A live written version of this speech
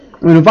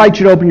I'm going to invite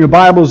you to open your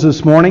Bibles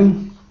this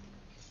morning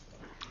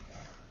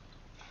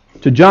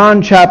to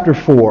John chapter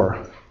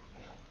 4.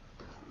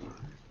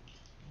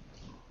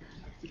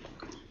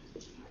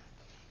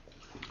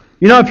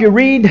 You know, if you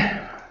read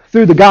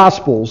through the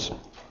Gospels,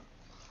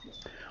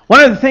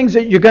 one of the things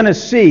that you're going to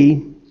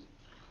see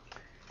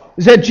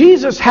is that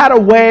Jesus had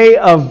a way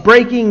of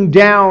breaking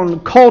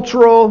down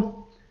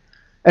cultural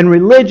and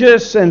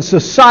religious and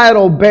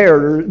societal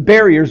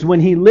barriers when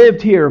he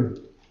lived here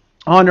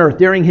on earth,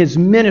 during his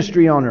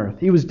ministry on earth.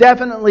 He was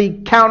definitely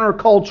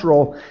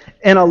countercultural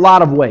in a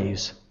lot of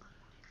ways.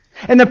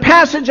 And the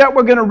passage that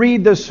we're going to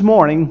read this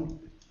morning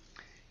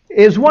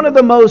is one of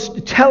the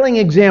most telling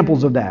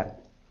examples of that.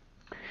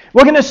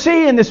 We're going to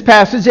see in this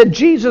passage that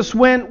Jesus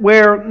went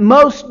where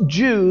most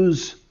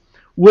Jews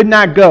would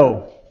not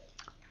go.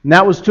 And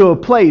that was to a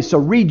place, a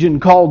region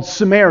called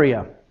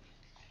Samaria.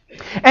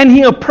 And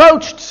he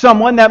approached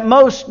someone that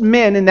most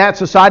men in that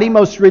society,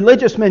 most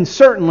religious men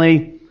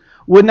certainly,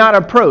 would not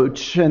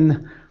approach,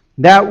 and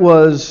that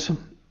was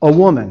a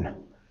woman.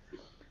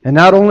 And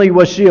not only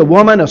was she a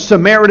woman, a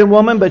Samaritan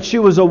woman, but she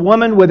was a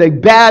woman with a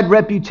bad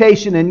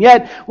reputation. And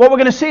yet, what we're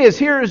going to see is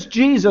here is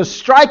Jesus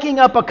striking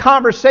up a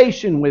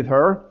conversation with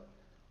her,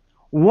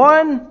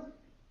 one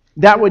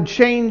that would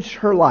change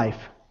her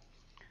life.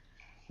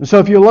 And so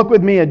if you look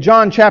with me at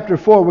John chapter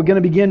 4, we're going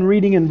to begin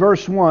reading in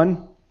verse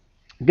 1.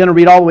 I'm going to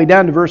read all the way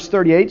down to verse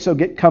 38, so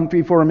get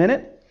comfy for a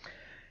minute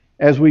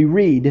as we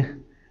read.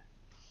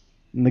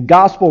 And the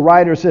gospel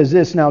writer says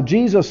this, "Now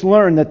Jesus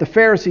learned that the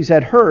Pharisees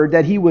had heard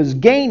that he was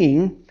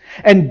gaining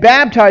and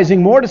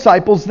baptizing more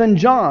disciples than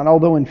John,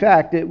 although in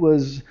fact it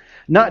was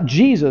not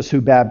Jesus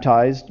who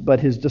baptized, but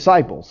his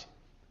disciples.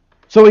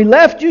 So he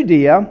left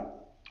Judea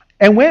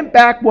and went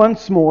back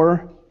once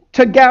more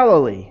to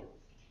Galilee.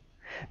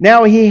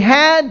 Now he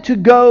had to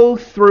go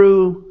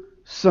through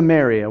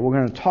Samaria." We're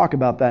going to talk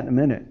about that in a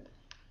minute.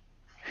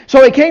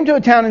 "So he came to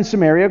a town in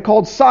Samaria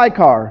called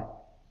Sychar.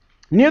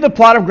 Near the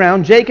plot of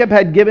ground Jacob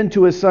had given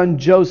to his son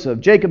Joseph.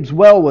 Jacob's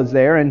well was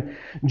there, and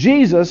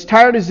Jesus,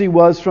 tired as he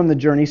was from the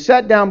journey,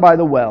 sat down by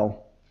the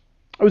well.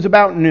 It was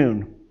about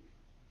noon.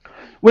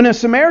 When a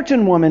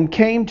Samaritan woman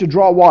came to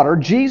draw water,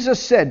 Jesus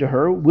said to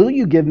her, 'Will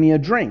you give me a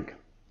drink?'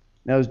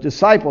 Now his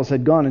disciples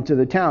had gone into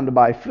the town to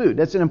buy food."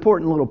 That's an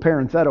important little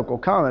parenthetical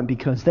comment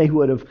because they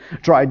would have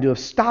tried to have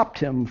stopped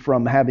him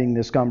from having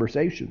this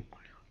conversation.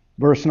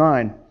 Verse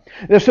 9.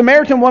 The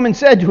Samaritan woman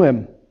said to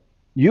him,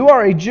 "You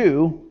are a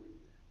Jew,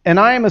 and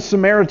I am a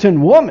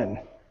Samaritan woman.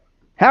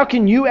 How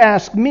can you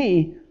ask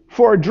me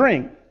for a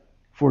drink?"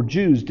 For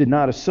Jews did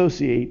not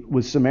associate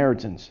with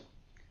Samaritans.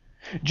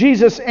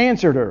 Jesus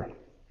answered her,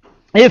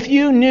 "If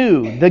you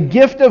knew the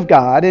gift of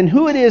God and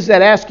who it is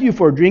that asks you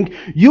for a drink,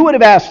 you would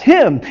have asked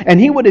him, and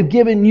he would have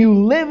given you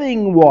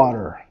living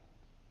water."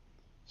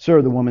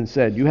 "Sir," the woman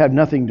said, "you have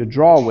nothing to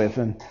draw with,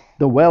 and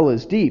the well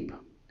is deep.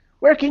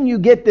 Where can you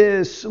get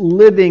this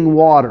living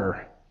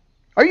water?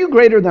 Are you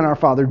greater than our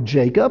father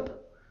Jacob,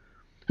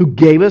 who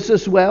gave us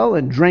this well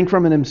and drank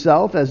from it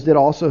himself, as did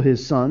also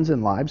his sons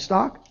and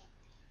livestock?"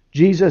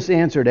 Jesus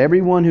answered,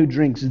 "Everyone who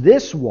drinks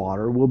this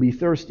water will be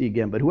thirsty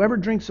again, but whoever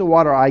drinks the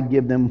water I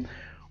give them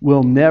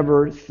will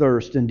never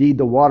thirst. Indeed,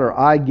 the water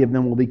I give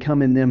them will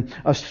become in them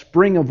a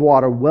spring of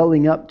water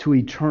welling up to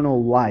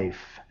eternal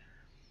life."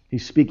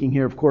 He's speaking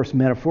here, of course,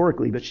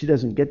 metaphorically, but she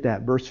doesn't get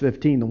that. Verse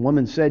 15, the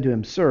woman said to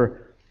him, "Sir,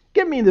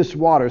 give me this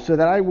water so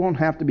that I won't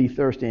have to be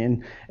thirsty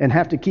and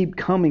have to keep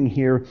coming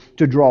here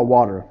to draw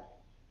water."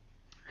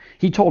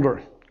 He told her,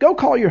 "Go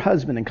call your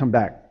husband and come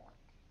back."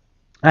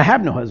 "I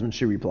have no husband,"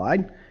 she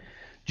replied.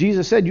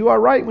 Jesus said, "You are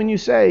right when you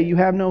say you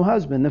have no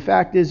husband. The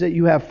fact is that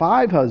you have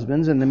 5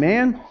 husbands, and the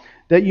man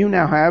that you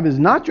now have is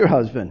not your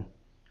husband.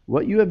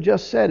 What you have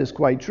just said is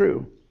quite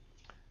true."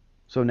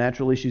 So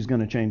naturally she's going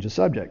to change the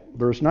subject.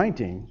 Verse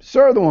 19,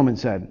 "Sir," the woman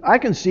said, "I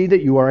can see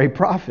that you are a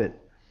prophet.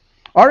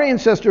 Our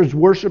ancestors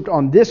worshipped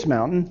on this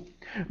mountain.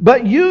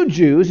 But you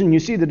Jews," and you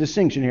see the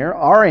distinction here,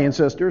 our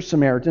ancestors,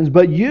 Samaritans,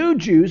 "but you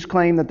Jews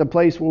claim that the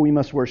place where we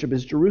must worship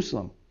is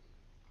Jerusalem."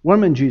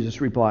 "Woman,"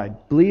 Jesus replied,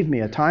 "believe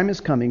me, a time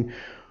is coming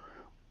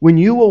when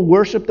you will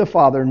worship the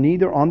Father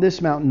neither on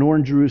this mountain nor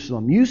in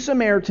Jerusalem. You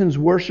Samaritans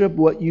worship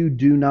what you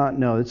do not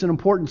know." It's an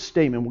important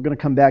statement. We're going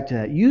to come back to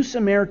that. You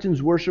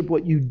Samaritans worship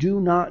what you do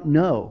not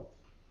know.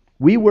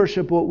 We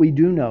worship what we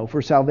do know,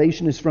 for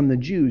salvation is from the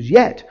Jews.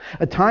 Yet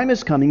a time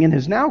is coming and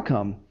has now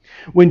come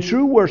when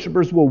true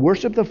worshipers will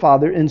worship the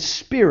Father in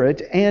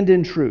spirit and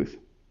in truth.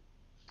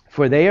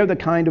 For they are the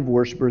kind of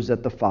worshipers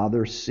that the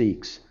Father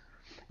seeks.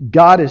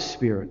 God is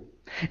spirit,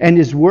 and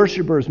his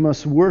worshipers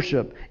must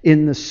worship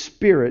in the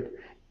spirit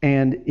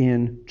and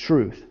in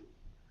truth.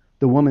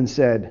 The woman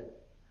said,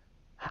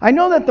 "I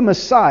know that the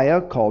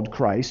Messiah, called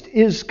Christ,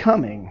 is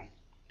coming.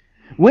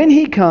 When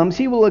he comes,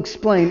 he will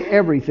explain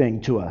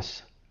everything to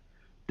us."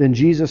 Then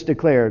Jesus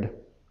declared,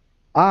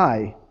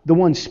 "I, the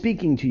one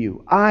speaking to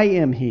you, I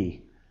am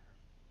he."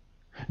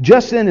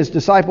 Just then his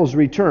disciples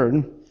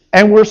returned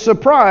and were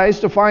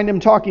surprised to find him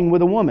talking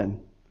with a woman.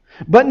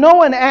 But no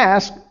one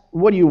asked,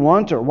 "What do you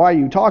want?" or "Why are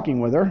you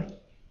talking with her?"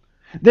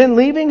 Then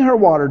leaving her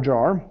water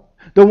jar,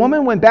 The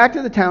woman went back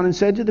to the town and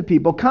said to the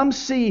people, "Come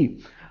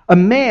see a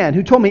man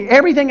who told me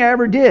everything I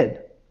ever did.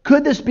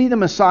 Could this be the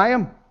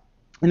Messiah?"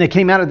 And they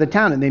came out of the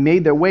town and they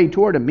made their way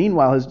toward him.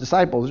 Meanwhile, his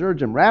disciples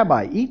urged him,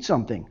 "Rabbi, eat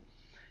something."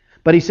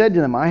 But he said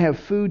to them, "I have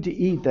food to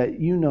eat that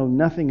you know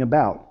nothing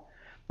about."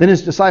 Then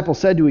his disciples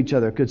said to each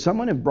other, "Could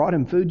someone have brought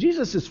him food?"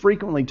 Jesus is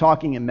frequently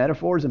talking in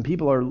metaphors, and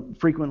people are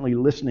frequently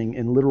listening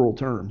in literal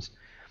terms.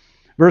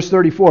 Verse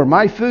 34,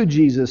 "My food,"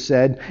 Jesus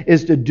said,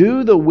 "is to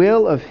do the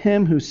will of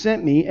him who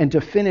sent me and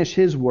to finish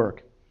his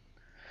work.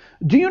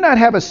 Do you not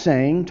have a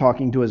saying,"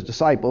 talking to his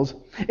disciples,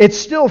 "it's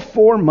still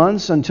 4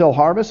 months until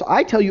harvest?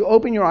 I tell you,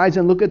 open your eyes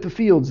and look at the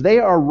fields. They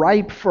are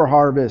ripe for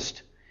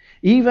harvest.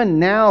 Even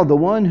now the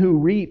one who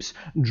reaps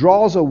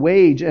draws a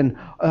wage and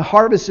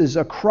harvests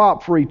a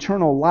crop for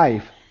eternal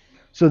life,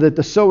 so that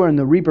the sower and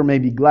the reaper may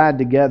be glad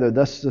together.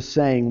 Thus the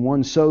saying,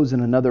 one sows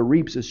and another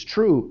reaps, is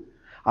true.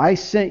 I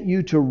sent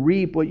you to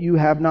reap what you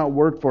have not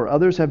worked for.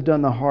 Others have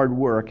done the hard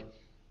work,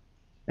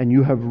 and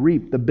you have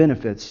reaped the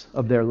benefits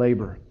of their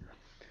labor."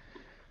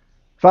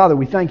 Father,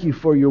 we thank you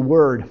for your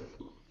word.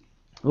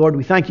 Lord,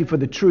 we thank you for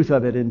the truth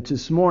of it. And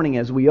this morning,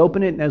 as we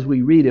open it and as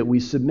we read it,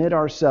 we submit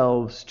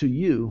ourselves to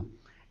you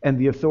and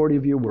the authority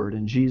of your word.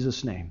 In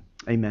Jesus' name,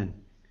 amen.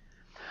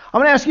 I'm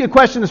going to ask you a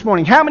question this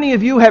morning. How many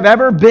of you have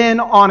ever been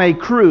on a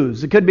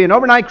cruise? It could be an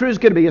overnight cruise, it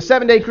could be a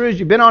 7-day cruise.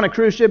 You've been on a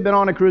cruise ship, been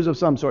on a cruise of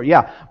some sort.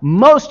 Yeah,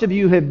 most of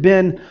you have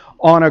been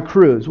on a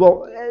cruise.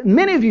 Well,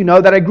 many of you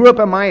know that I grew up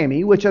in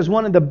Miami, which is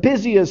one of the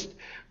busiest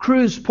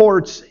cruise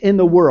ports in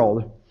the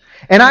world.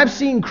 And I've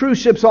seen cruise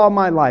ships all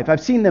my life.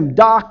 I've seen them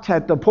docked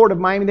at the port of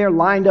Miami there,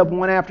 lined up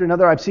one after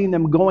another. I've seen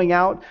them going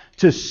out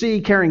to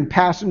sea, carrying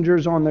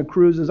passengers on the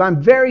cruises. I'm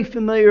very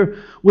familiar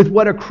with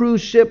what a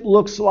cruise ship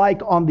looks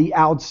like on the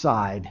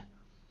outside.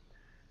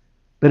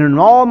 But in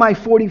all my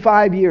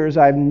 45 years,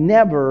 I've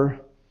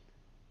never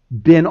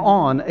been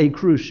on a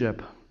cruise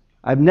ship.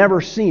 I've never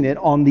seen it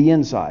on the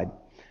inside.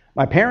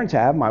 My parents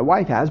have, my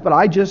wife has, but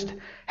I just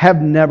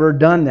have never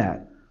done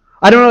that.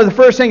 I don't know the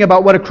first thing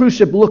about what a cruise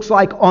ship looks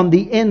like on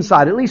the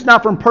inside, at least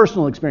not from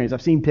personal experience.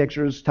 I've seen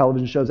pictures,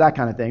 television shows, that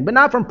kind of thing, but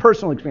not from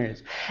personal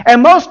experience.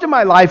 And most of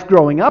my life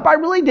growing up, I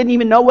really didn't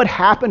even know what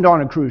happened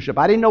on a cruise ship.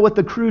 I didn't know what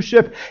the cruise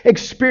ship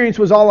experience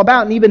was all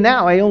about, and even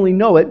now I only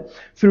know it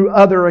through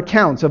other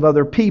accounts of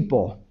other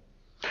people.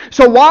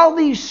 So while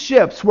these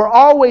ships were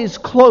always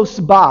close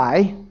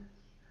by,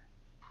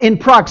 in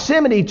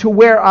proximity to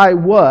where I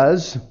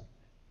was,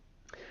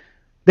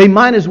 they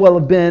might as well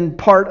have been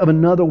part of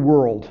another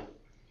world,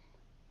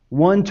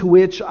 one to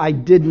which I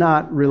did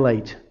not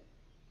relate.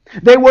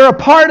 They were a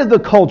part of the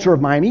culture of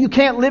Miami. You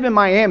can't live in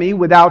Miami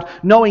without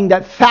knowing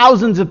that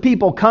thousands of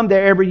people come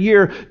there every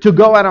year to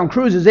go out on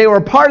cruises. They were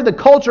a part of the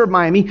culture of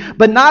Miami,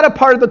 but not a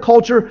part of the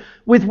culture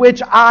with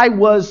which I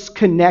was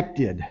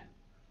connected.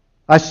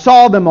 I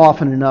saw them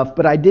often enough,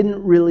 but I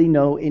didn't really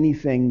know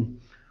anything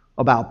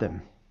about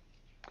them.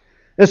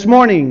 This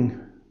morning,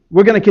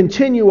 we're going to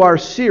continue our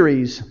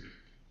series,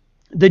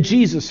 The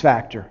Jesus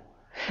Factor.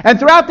 And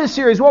throughout this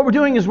series, what we're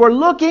doing is we're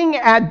looking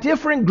at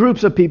different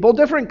groups of people,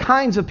 different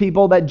kinds of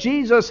people that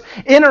Jesus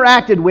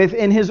interacted with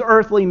in his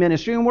earthly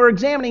ministry. And we're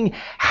examining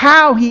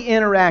how he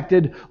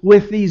interacted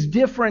with these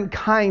different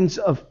kinds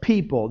of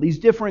people, these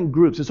different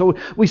groups. And so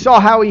we saw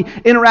how he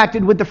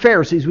interacted with the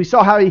Pharisees. We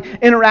saw how he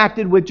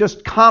interacted with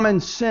just common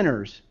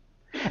sinners.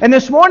 And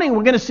this morning,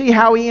 we're going to see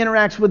how he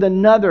interacts with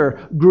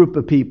another group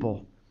of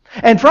people.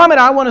 And from it,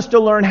 I want us to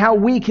learn how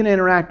we can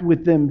interact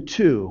with them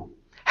too.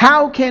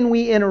 How can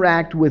we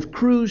interact with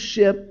cruise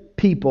ship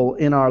people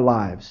in our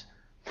lives?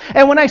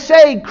 And when I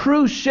say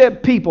cruise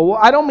ship people, well,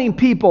 I don't mean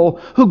people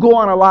who go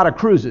on a lot of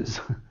cruises.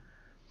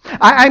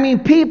 I mean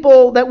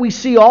people that we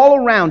see all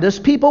around us,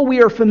 people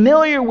we are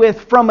familiar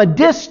with from a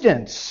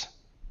distance,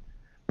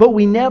 but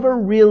we never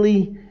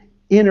really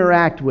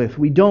interact with.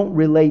 We don't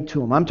relate to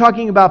them. I'm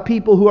talking about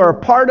people who are a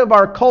part of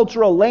our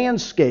cultural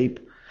landscape,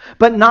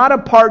 but not a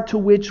part to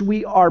which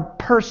we are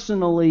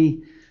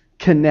personally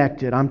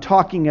connected. I'm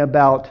talking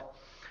about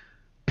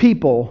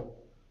people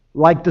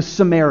like the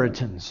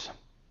Samaritans.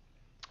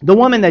 The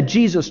woman that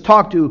Jesus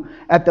talked to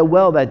at the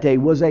well that day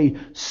was a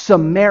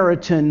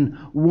Samaritan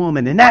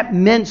woman, and that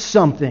meant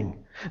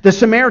something. The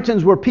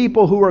Samaritans were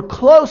people who were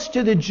close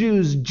to the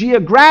Jews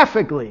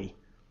geographically,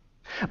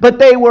 but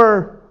they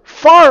were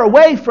far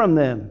away from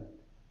them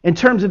in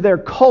terms of their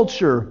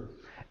culture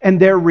and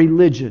their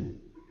religion.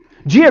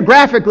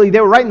 Geographically,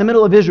 they were right in the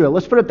middle of Israel.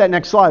 Let's put up that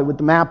next slide with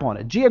the map on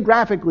it.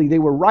 Geographically, they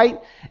were right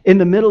in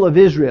the middle of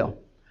Israel.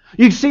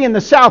 You can see in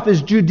the south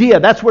is Judea.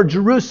 That's where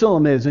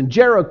Jerusalem is, and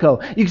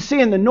Jericho. You can see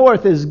in the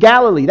north is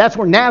Galilee. That's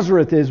where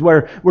Nazareth is,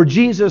 where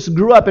Jesus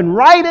grew up. And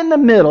right in the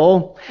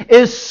middle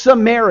is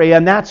Samaria,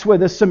 and that's where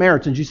the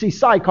Samaritans. You see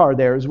Sychar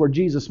there is where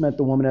Jesus met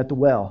the woman at the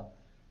well.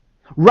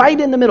 Right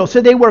in the middle. So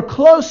they were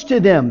close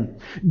to them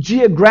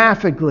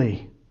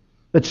geographically.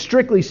 But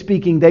strictly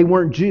speaking, they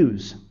weren't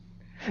Jews.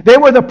 They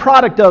were the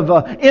product of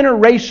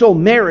interracial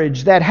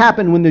marriage that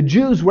happened when the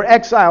Jews were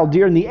exiled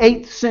during the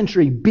 8th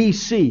century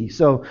BC,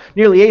 so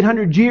nearly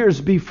 800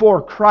 years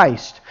before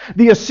Christ.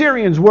 The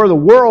Assyrians were the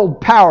world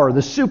power,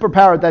 the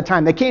superpower at that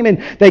time. They came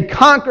in, they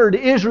conquered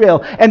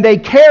Israel, and they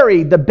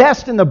carried the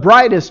best and the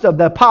brightest of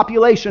the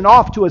population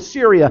off to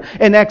Assyria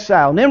in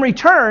exile. And in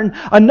return,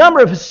 a number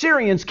of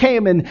Assyrians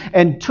came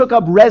and took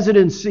up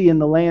residency in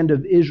the land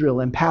of Israel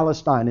and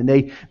Palestine, and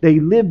they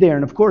lived there.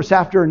 And of course,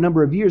 after a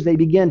number of years, they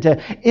began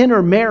to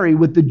intermarry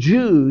with the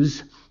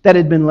Jews that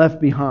had been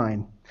left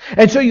behind.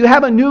 And so you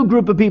have a new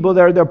group of people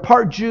there. They're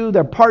part Jew,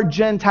 they're part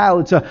Gentile.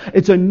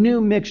 It's a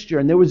new mixture.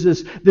 And there was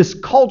this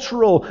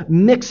cultural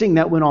mixing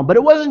that went on. But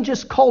it wasn't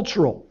just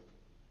cultural.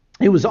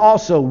 It was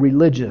also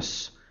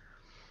religious.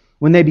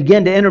 When they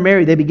began to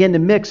intermarry, they began to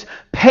mix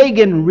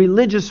pagan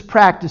religious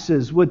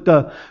practices with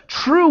the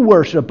true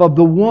worship of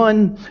the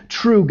one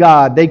true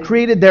God. They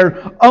created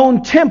their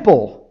own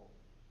temple.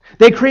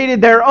 They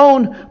created their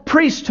own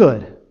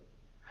priesthood.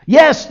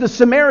 Yes, the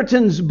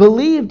Samaritans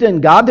believed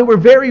in God. They were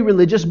very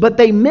religious, but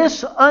they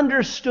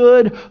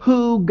misunderstood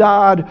who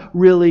God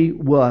really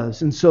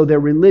was. And so their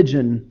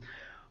religion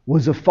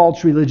was a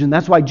false religion.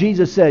 That's why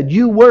Jesus said,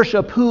 "You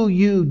worship who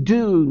you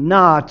do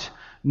not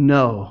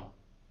know."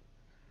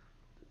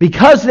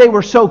 Because they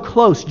were so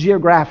close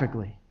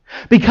geographically,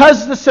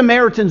 because the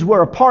Samaritans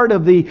were a part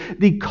of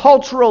the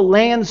cultural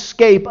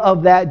landscape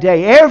of that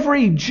day,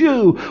 every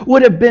Jew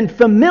would have been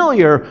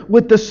familiar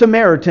with the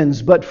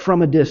Samaritans, but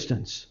from a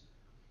distance.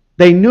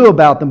 They knew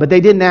about them, but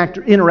they didn't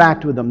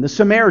interact with them. The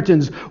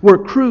Samaritans were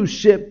cruise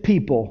ship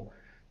people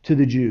to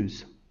the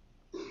Jews.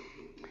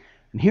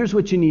 And here's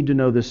what you need to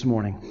know this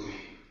morning.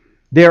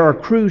 There are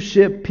cruise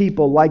ship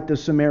people like the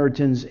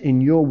Samaritans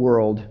in your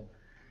world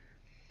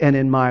and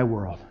in my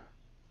world.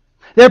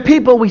 There are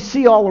people we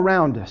see all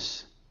around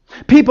us.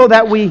 People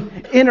that we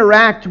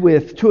interact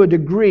with to a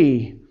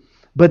degree,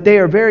 but they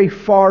are very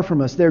far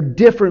from us. They're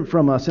different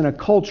from us in a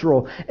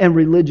cultural and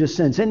religious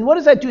sense. And what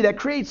does that do? That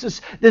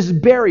creates this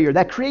barrier.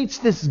 That creates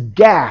this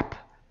gap.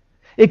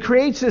 It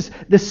creates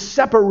this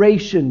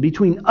separation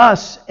between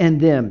us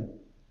and them.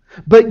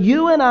 But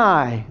you and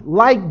I,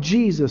 like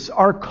Jesus,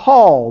 are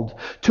called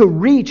to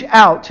reach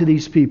out to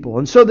these people.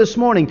 And so this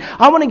morning,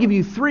 I want to give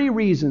you 3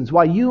 reasons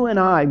why you and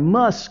I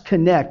must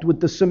connect with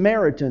the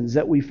Samaritans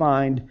that we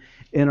find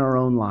in our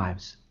own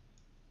lives.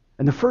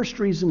 And the first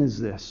reason is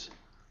this.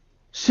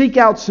 Seek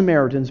out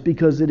Samaritans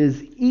because it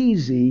is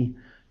easy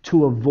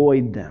to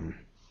avoid them.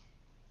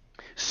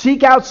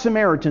 Seek out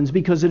Samaritans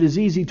because it is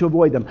easy to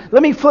avoid them.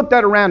 Let me flip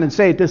that around and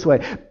say it this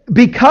way.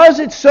 Because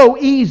it's so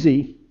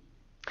easy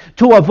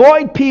to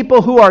avoid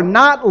people who are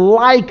not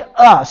like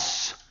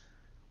us,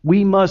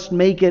 we must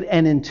make it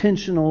an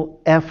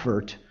intentional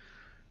effort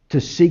to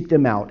seek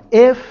them out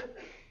if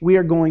we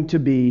are going to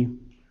be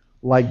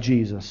like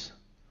Jesus.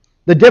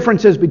 The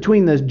differences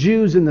between the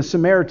Jews and the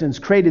Samaritans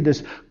created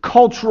this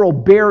cultural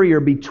barrier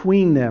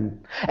between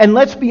them. And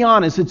let's be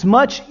honest, it's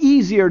much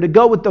easier to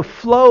go with the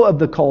flow of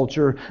the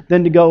culture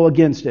than to go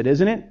against it,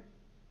 isn't it?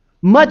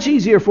 Much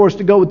easier for us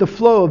to go with the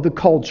flow of the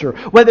culture.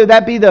 Whether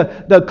that be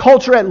the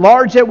culture at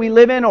large that we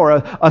live in or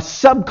a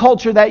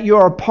subculture that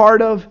you're a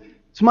part of,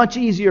 it's much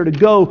easier to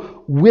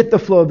go with the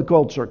flow of the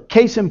culture.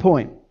 Case in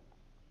point.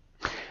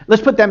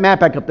 Let's put that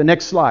map back up, the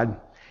next slide.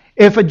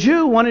 If a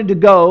Jew wanted to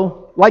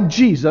go, like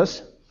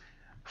Jesus,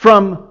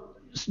 from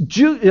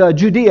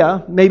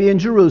Judea, maybe in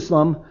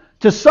Jerusalem,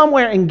 to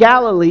somewhere in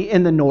Galilee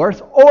in the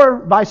north,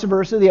 or vice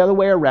versa, the other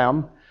way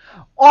around,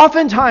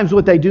 oftentimes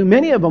what they do,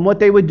 many of them, what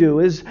they would do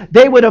is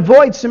they would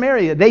avoid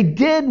Samaria. They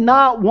did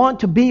not want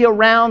to be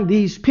around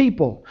these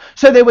people.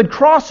 So they would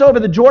cross over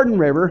the Jordan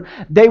River,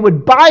 they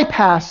would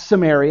bypass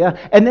Samaria,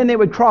 and then they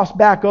would cross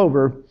back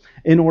over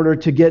in order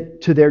to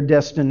get to their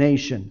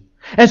destination.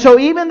 And so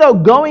even though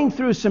going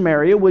through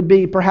Samaria would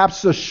be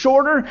perhaps the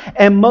shorter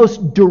and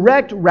most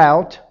direct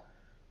route,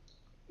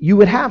 you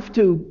would have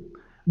to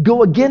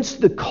go against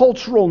the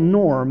cultural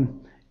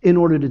norm in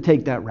order to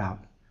take that route.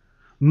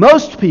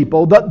 Most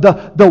people,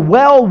 the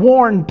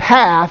well-worn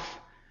path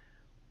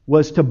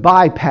was to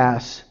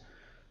bypass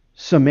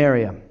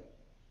Samaria.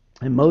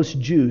 And most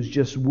Jews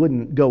just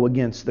wouldn't go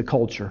against the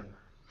culture.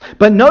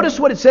 But notice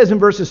what it says in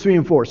verses 3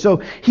 and 4.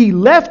 So he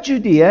left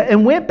Judea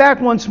and went back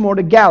once more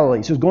to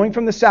Galilee. So going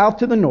from the south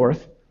to the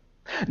north.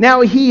 Now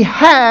he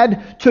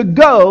had to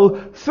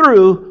go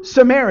through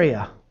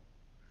Samaria.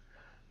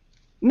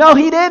 No,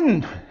 he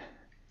didn't.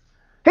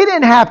 He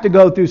didn't have to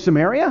go through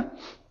Samaria.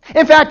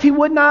 In fact, he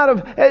would not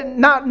have,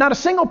 not a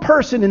single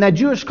person in that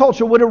Jewish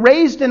culture would have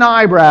raised an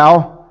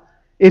eyebrow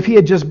if he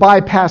had just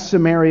bypassed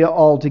Samaria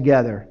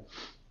altogether.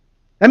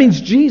 That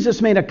means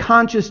Jesus made a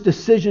conscious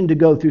decision to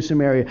go through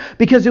Samaria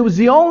because it was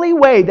the only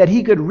way that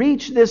he could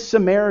reach this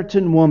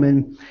Samaritan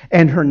woman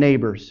and her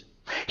neighbors.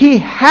 He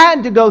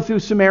had to go through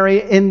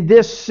Samaria in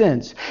this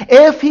sense.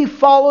 If he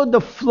followed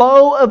the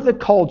flow of the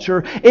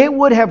culture, it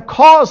would have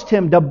caused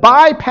him to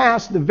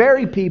bypass the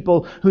very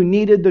people who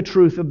needed the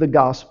truth of the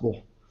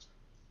gospel.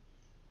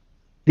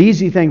 The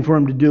easy thing for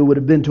him to do would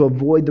have been to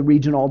avoid the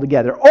region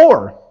altogether.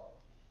 Or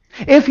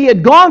If he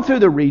had gone through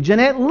the region,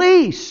 at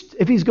least,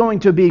 if he's going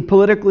to be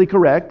politically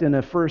correct in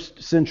a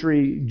first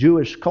century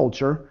Jewish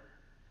culture,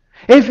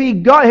 if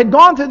he had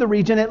gone through the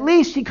region, at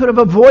least he could have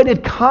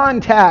avoided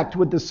contact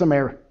with the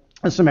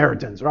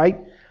Samaritans, right?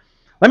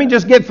 Let me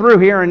just get through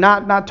here and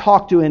not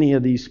talk to any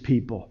of these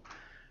people,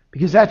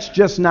 because that's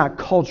just not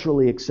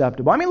culturally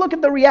acceptable. I mean, look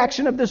at the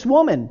reaction of this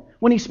woman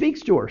when he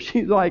speaks to her.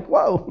 She's like,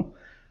 whoa,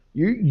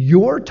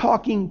 you're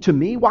talking to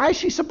me? Why is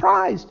she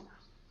surprised?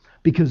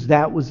 Because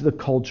that was the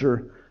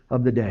culture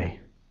of the day.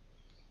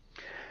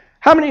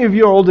 How many of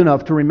you are old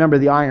enough to remember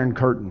the Iron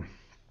Curtain?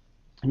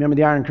 Remember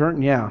the Iron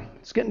Curtain? Yeah.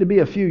 It's getting to be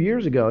a few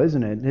years ago,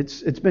 isn't it?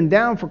 It's been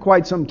down for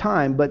quite some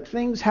time, but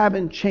things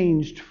haven't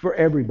changed for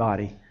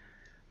everybody.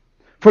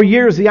 For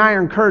years, the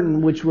Iron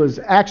Curtain, which was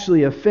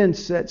actually a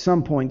fence at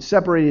some point,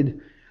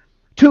 separated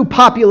two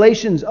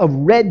populations of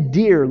red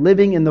deer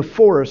living in the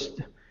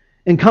forest,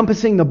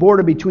 encompassing the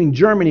border between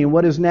Germany and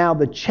what is now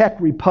the Czech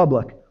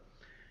Republic.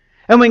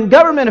 And when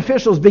government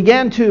officials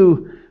began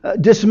to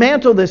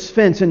dismantle this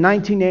fence in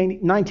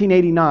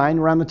 1989,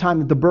 around the time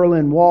that the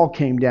Berlin Wall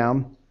came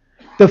down,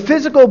 the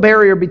physical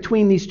barrier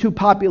between these two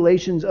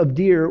populations of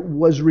deer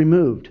was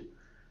removed.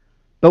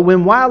 But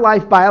when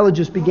wildlife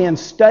biologists began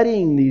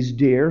studying these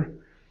deer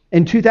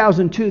in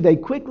 2002, they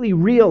quickly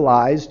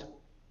realized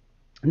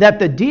that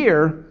the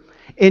deer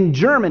in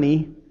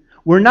Germany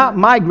were not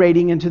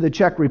migrating into the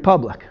Czech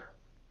Republic.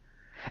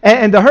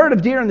 And the herd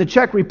of deer in the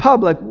Czech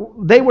Republic,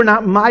 they were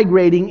not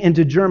migrating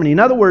into Germany. In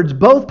other words,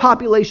 both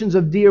populations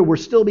of deer were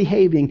still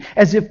behaving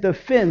as if the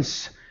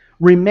fence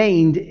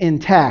remained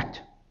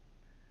intact.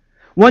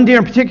 One deer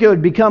in particular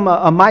had become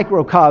a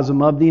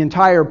microcosm of the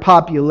entire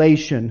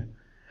population.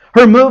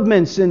 Her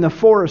movements in the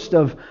forest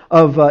of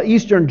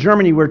eastern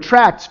Germany were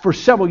tracked for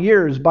several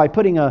years by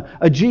putting a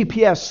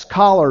GPS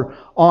collar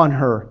on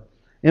her.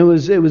 It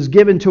was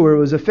given to her, it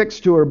was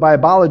affixed to her by a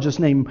biologist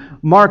named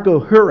Marco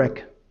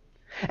Hurek.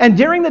 And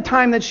during the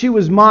time that she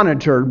was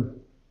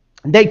monitored,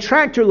 they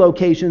tracked her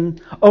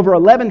location over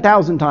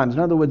 11,000 times.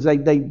 In other words,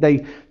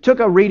 they took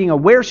a reading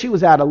of where she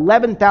was at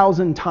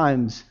 11,000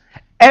 times.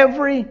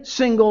 Every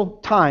single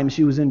time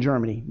she was in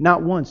Germany.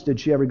 Not once did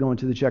she ever go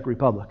into the Czech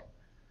Republic.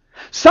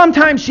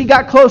 Sometimes she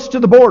got close to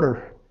the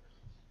border,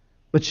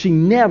 but she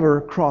never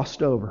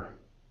crossed over.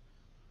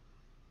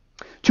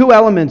 Two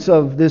elements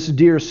of this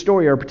deer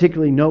story are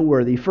particularly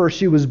noteworthy. First,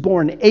 she was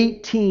born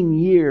 18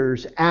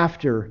 years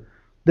after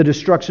the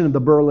destruction of the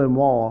Berlin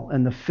Wall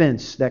and the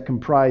fence that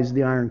comprised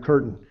the Iron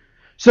Curtain.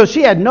 So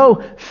she had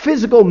no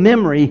physical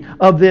memory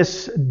of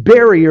this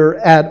barrier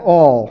at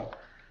all.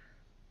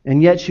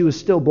 And yet she was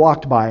still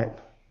blocked by it.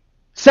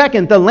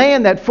 Second, the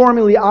land that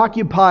formerly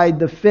occupied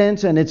the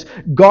fence and its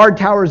guard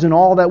towers and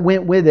all that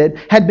went with it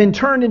had been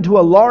turned into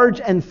a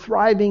large and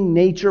thriving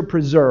nature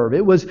preserve.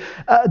 It was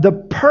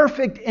the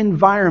perfect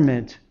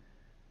environment,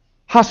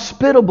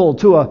 hospitable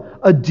to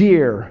a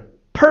deer,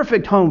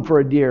 perfect home for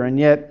a deer, and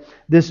yet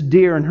this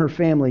deer and her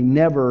family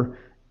never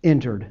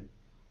entered.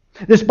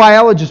 This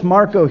biologist,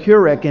 Marco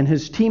Hurek, and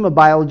his team of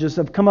biologists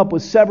have come up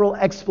with several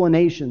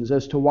explanations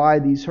as to why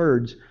these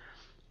herds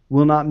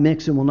will not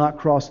mix and will not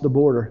cross the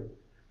border.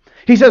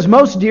 He says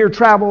most deer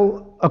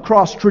travel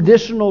across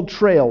traditional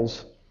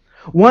trails,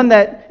 one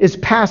that is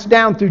passed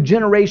down through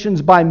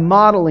generations by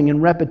modeling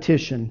and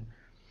repetition.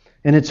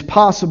 And it's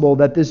possible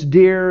that this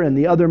deer and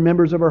the other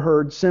members of her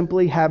herd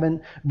simply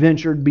haven't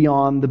ventured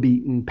beyond the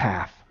beaten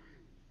path.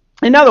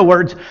 In other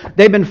words,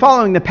 they've been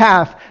following the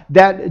path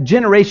that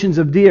generations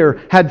of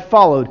deer had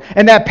followed.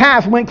 And that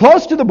path went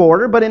close to the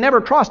border, but it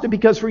never crossed it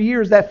because for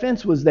years that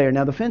fence was there.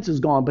 Now the fence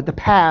is gone, but the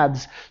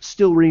paths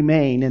still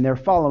remain, and they're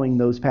following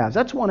those paths.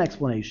 That's one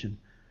explanation.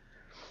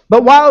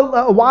 But while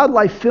a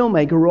wildlife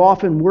filmmaker who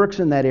often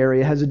works in that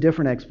area has a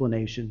different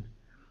explanation.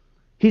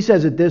 He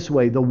says it this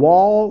way: the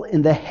wall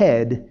in the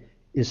head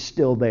is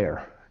still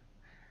there.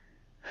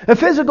 A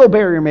physical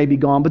barrier may be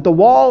gone, but the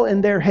wall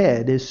in their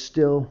head is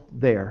still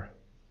there.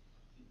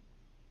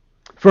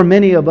 For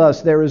many of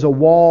us, there is a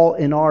wall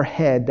in our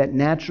head that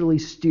naturally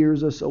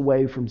steers us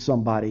away from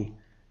somebody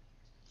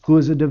who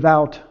is a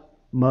devout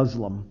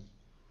Muslim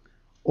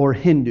or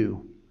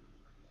Hindu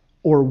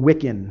or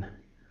Wiccan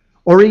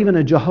or even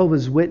a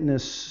Jehovah's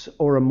Witness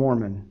or a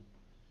Mormon.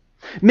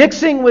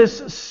 Mixing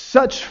with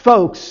such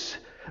folks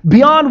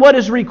beyond what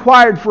is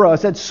required for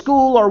us at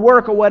school or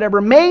work or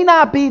whatever may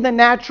not be the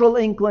natural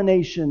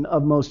inclination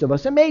of most of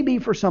us. It may be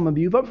for some of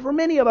you, but for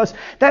many of us,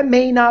 that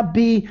may not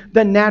be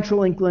the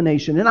natural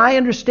inclination. And I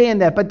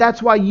understand that, but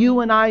that's why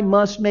you and I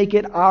must make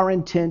it our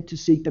intent to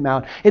seek them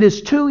out. It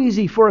is too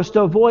easy for us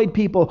to avoid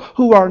people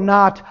who are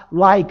not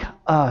like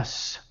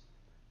us.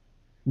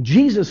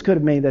 Jesus could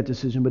have made that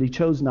decision, but he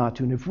chose not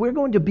to. And if we're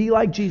going to be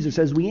like Jesus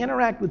as we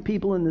interact with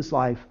people in this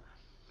life,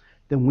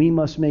 then we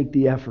must make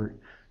the effort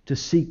to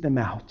seek them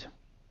out.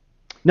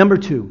 Number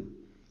 2,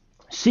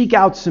 seek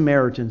out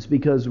Samaritans,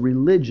 because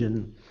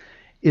religion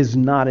is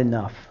not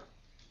enough.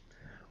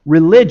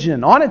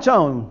 Religion on its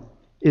own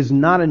is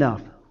not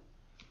enough.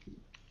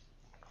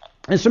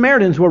 And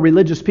Samaritans were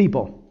religious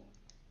people.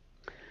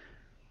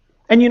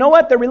 And you know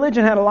what? Their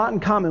religion had a lot in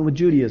common with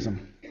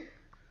Judaism.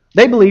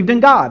 They believed in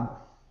God.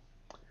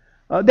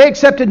 They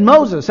accepted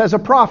Moses as a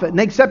prophet, and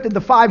they accepted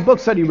the 5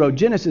 books that he wrote,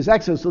 Genesis,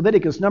 Exodus,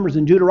 Leviticus, Numbers,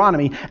 and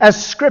Deuteronomy,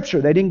 as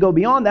Scripture. They didn't go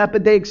beyond that,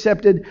 but they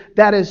accepted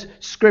that as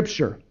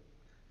Scripture.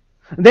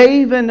 They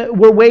even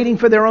were waiting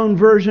for their own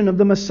version of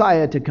the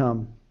Messiah to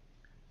come.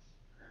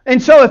 And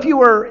so if you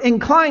were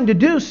inclined to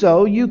do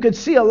so, you could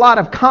see a lot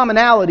of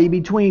commonality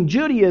between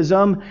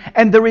Judaism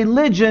and the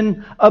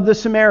religion of the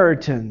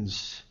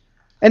Samaritans.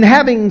 And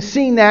having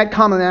seen that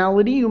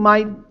commonality, you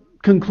might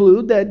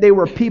conclude that they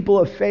were people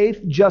of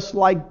faith just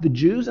like the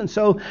Jews, and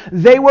so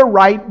they were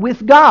right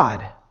with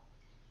God.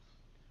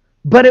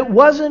 But it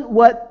wasn't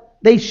what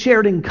they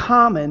shared in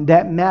common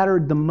that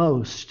mattered the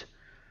most.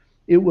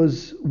 It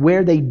was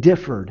where they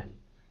differed.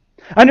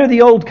 Under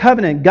the Old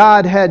Covenant,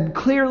 God had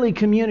clearly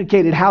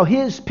communicated how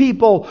His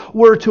people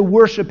were to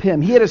worship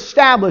Him. He had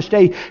established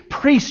a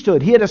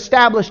priesthood. He had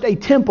established a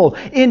temple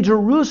in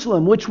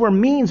Jerusalem, which were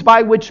means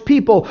by which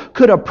people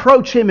could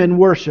approach Him in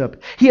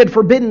worship. He had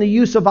forbidden the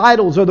use of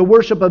idols or the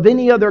worship of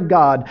any other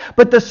god.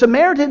 But the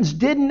Samaritans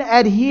didn't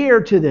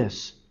adhere to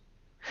this.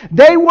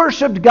 They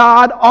worshiped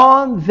God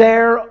on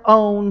their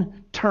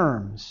own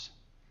terms.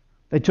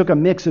 They took a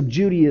mix of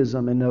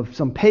Judaism and of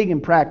some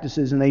pagan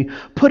practices, and they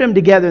put them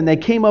together, and they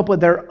came up with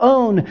their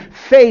own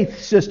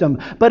faith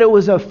system. But it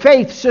was a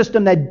faith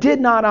system that did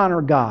not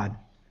honor God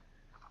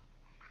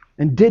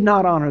and did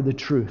not honor the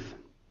truth.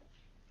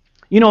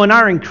 You know, in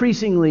our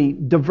increasingly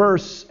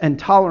diverse and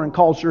tolerant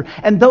culture,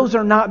 and those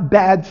are not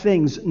bad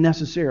things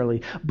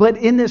necessarily, but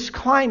in this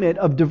climate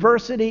of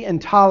diversity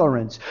and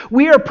tolerance,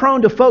 we are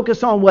prone to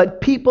focus on what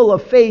people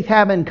of faith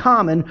have in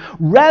common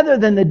rather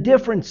than the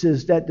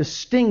differences that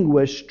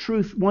distinguish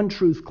one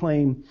truth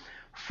claim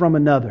from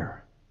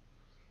another.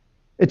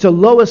 It's a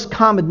lowest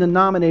common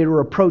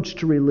denominator approach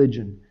to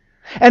religion.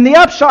 And the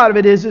upshot of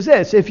it is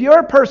this: if you're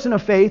a person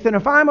of faith, and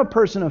if I'm a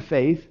person of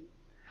faith,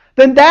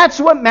 then that's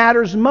what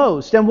matters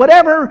most. And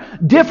whatever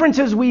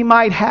differences we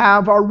might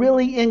have are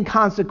really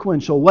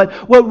inconsequential.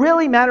 What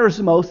really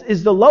matters most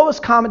is the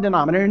lowest common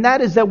denominator, and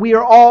that is that we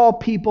are all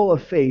people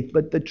of faith.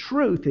 But the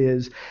truth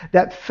is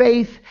that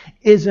faith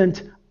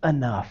isn't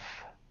enough.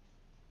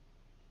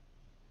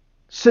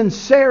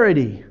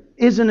 Sincerity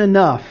isn't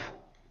enough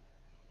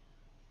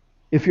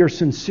if you're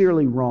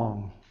sincerely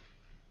wrong.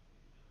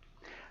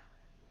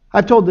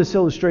 I've told this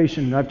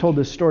illustration, I've told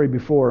this story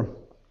before,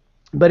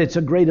 but it's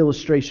a great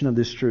illustration of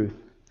this truth.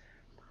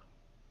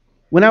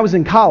 When I was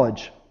in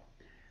college,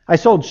 I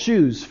sold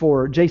shoes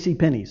for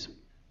JCPenney's.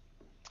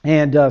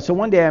 And so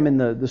one day I'm in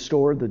the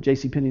store, the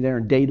JCPenney there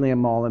in Dadeland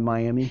Mall in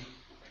Miami.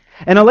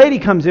 And a lady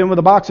comes in with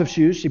a box of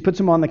shoes. She puts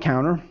them on the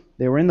counter.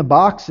 They were in the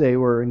box. They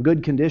were in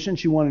good condition.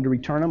 She wanted to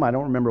return them. I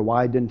don't remember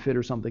why. It didn't fit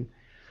or something.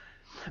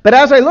 But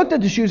as I looked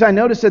at the shoes, I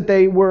noticed that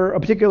they were a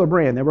particular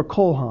brand. They were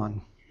Cole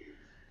Haan.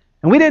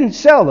 And we didn't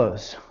sell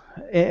those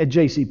at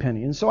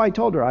JCPenney. And so I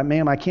told her,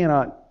 ma'am, I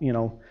cannot,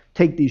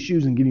 take these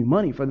shoes and give you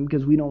money for them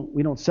because we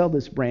don't sell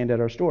this brand at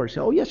our store. She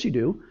said, oh, yes, you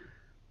do.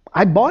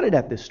 I bought it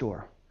at this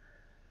store.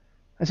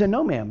 I said,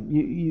 no, ma'am,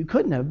 you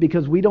couldn't have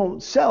because we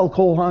don't sell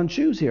Cole Haan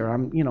shoes here.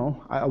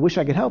 I wish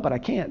I could help, but I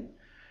can't.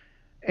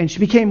 And she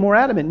became more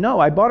adamant. No,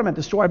 I bought them at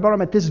the store. I bought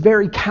them at this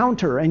very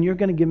counter, and you're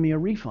going to give me a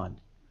refund.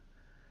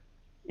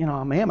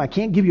 Ma'am, I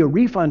can't give you a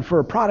refund for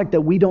a product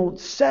that we don't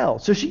sell.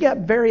 So she got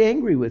very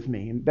angry with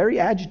me and very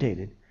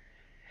agitated.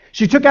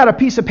 She took out a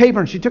piece of paper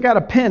and she took out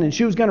a pen and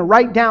she was going to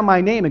write down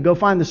my name and go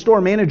find the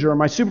store manager or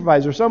my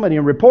supervisor or somebody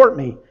and report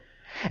me.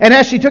 And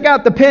as she took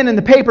out the pen and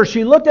the paper,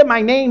 she looked at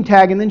my name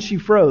tag and then she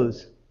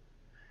froze.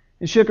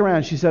 And she looked around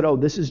and she said, oh,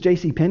 this is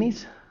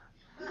JCPenney's?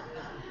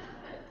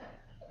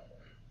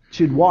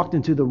 She had walked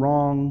into the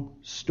wrong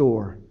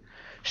store.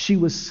 She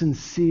was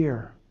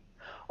sincere.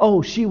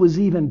 Oh, she was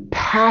even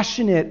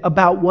passionate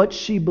about what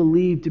she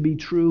believed to be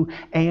true,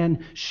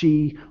 and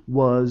she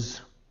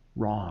was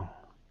wrong.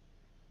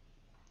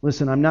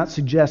 Listen, I'm not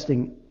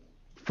suggesting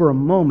for a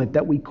moment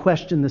that we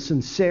question the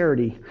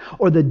sincerity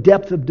or the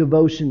depth of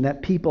devotion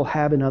that people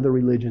have in other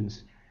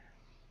religions.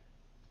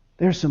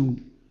 There's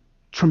some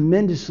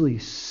tremendously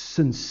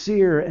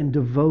sincere and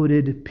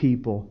devoted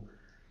people.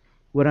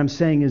 What I'm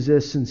saying is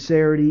this: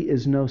 sincerity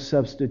is no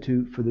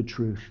substitute for the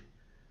truth.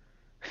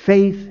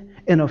 Faith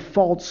in a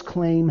false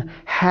claim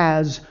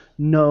has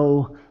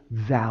no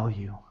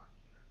value.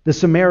 The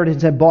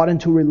Samaritans had bought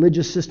into a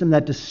religious system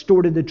that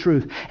distorted the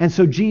truth. And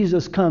so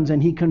Jesus comes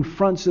and He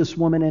confronts this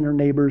woman and her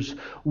neighbors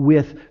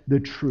with the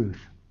truth.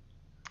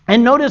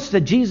 And notice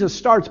that Jesus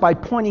starts by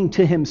pointing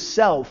to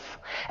Himself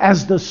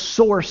as the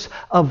source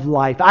of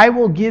life. I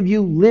will give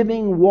you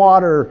living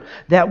water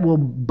that will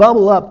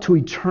bubble up to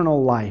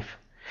eternal life.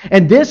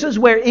 And this is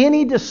where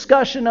any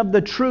discussion of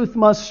the truth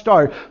must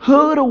start.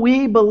 Who do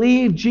we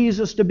believe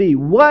Jesus to be?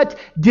 What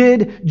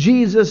did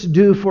Jesus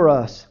do for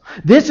us?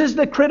 This is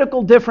the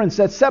critical difference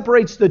that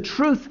separates the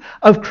truth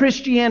of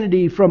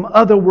Christianity from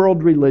other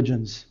world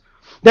religions.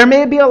 There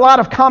may be a lot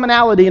of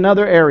commonality in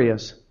other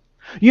areas.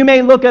 You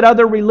may look at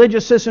other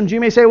religious systems. You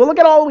may say, well, look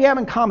at all we have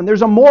in common.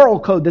 There's a moral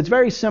code that's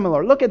very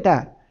similar. Look at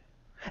that.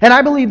 And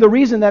I believe the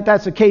reason that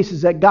that's the case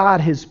is that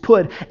God has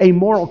put a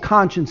moral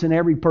conscience in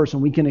every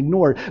person. We can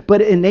ignore it,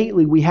 but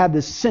innately we have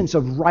this sense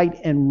of right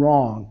and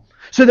wrong.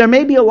 So there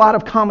may be a lot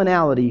of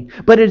commonality,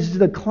 but it is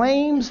the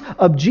claims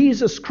of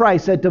Jesus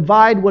Christ that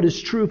divide what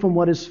is true from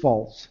what is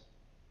false.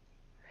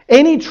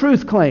 Any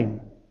truth claim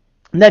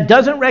that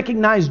doesn't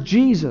recognize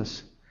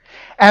Jesus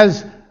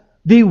as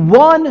the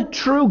one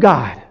true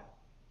God,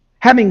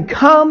 having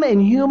come in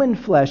human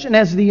flesh and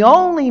as the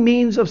only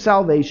means of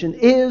salvation,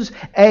 is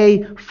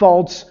a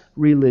false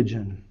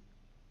religion.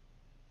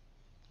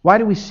 Why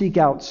do we seek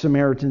out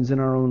Samaritans in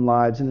our own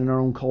lives and in our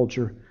own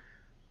culture?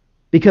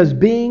 Because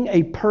being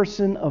a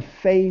person of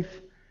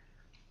faith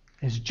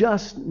is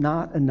just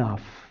not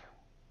enough.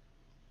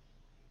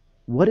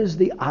 What is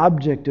the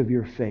object of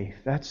your faith?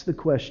 That's the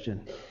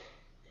question.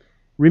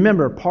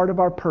 Remember, part of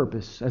our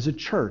purpose as a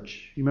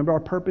church, you remember our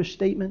purpose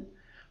statement?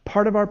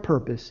 Part of our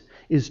purpose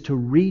is to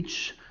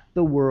reach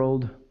the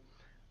world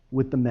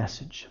with the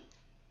message.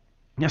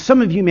 Now,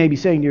 some of you may be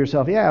saying to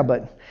yourself, yeah,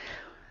 but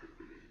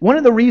one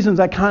of the reasons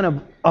I kind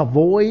of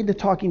avoid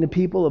talking to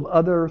people of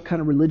other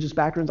kind of religious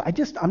backgrounds,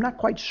 I'm not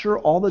quite sure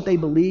all that they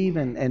believe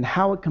and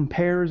how it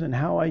compares and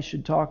how I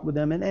should talk with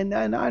them. And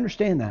I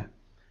understand that.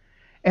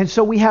 And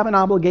so we have an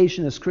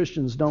obligation as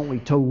Christians, don't we,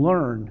 to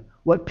learn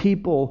what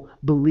people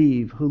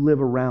believe who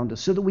live around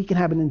us so that we can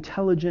have an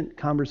intelligent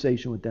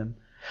conversation with them.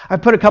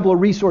 I've put a couple of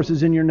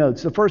resources in your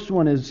notes. The first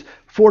one is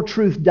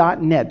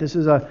fortruth.net. This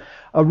is a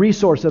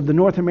resource of the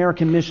North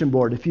American Mission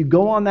Board. If you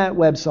go on that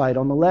website,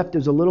 on the left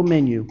there's a little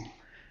menu.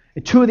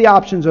 Two of the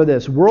options are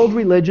this: world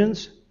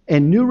religions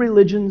and new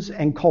religions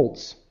and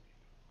cults.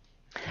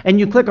 And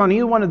you click on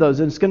either one of those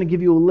and it's going to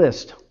give you a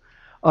list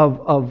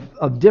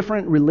of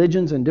different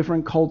religions and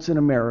different cults in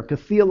America,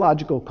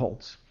 theological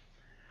cults.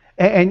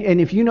 And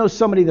if you know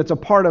somebody that's a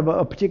part of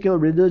a particular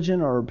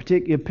religion or a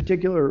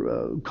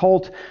particular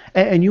cult,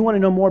 and you want to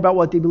know more about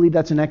what they believe,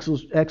 that's an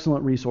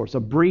excellent resource. A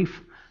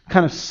brief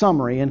kind of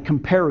summary and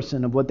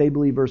comparison of what they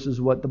believe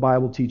versus what the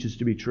Bible teaches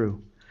to be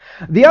true.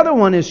 The other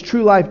one is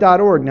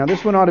truelife.org. Now,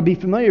 this one ought to be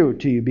familiar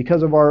to you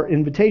because of our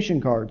invitation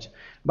cards.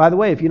 By the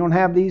way, if you don't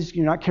have these,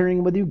 you're not carrying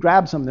them with you,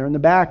 grab some. They're in the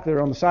back.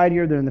 They're on the side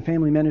here. They're in the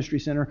Family Ministry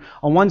Center.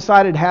 On one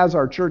side, it has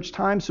our church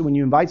times. So when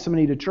you invite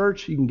somebody to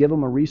church, you can give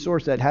them a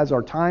resource that has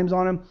our times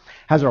on them,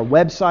 has our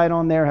website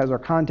on there, has our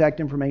contact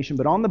information.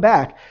 But on the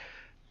back,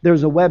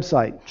 there's a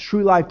website,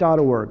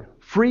 truelife.org.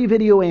 Free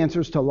video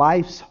answers to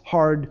life's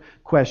hard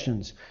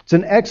questions. It's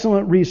an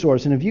excellent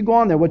resource. And if you go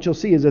on there, what you'll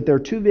see is that there are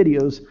two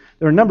videos.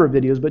 There are a number of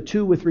videos, but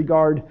two with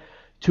regard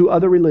to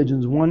other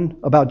religions. One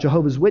about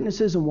Jehovah's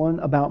Witnesses and one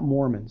about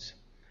Mormons.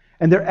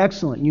 And they're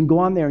excellent. You can go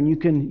on there and you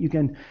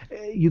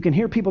can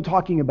hear people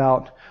talking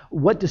about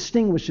what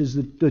distinguishes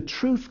the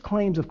truth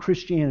claims of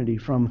Christianity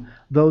from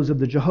those of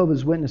the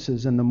Jehovah's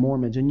Witnesses and the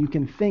Mormons. And you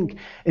can think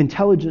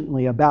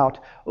intelligently about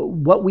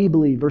what we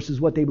believe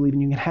versus what they believe.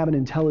 And you can have an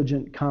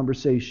intelligent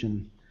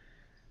conversation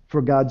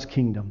for God's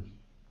kingdom.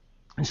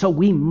 And so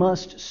we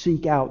must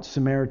seek out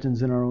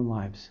Samaritans in our own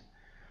lives.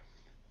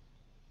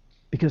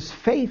 Because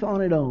faith on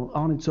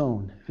its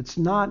own, if it's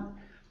not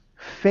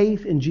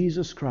faith in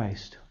Jesus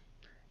Christ,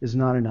 is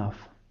not enough.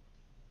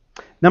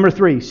 Number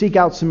 3, seek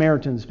out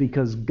Samaritans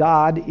because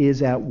God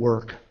is at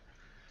work.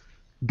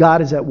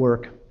 God is at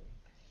work.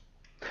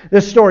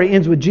 This story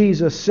ends with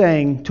Jesus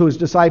saying to his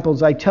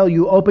disciples, I tell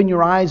you, open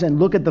your eyes and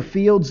look at the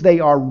fields. They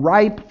are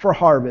ripe for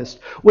harvest,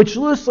 which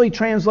loosely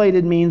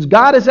translated means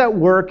God is at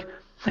work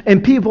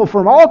in people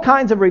from all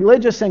kinds of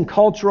religious and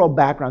cultural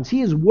backgrounds.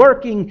 He is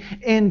working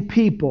in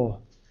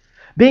people.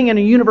 Being in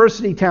a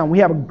university town, we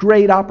have a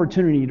great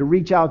opportunity to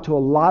reach out to a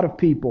lot of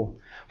people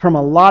from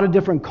a lot of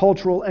different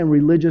cultural and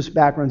religious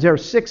backgrounds. There are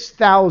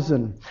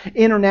 6,000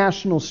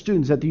 international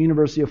students at the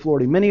University of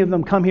Florida. Many of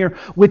them come here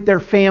with their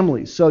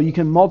families, so you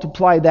can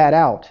multiply that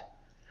out.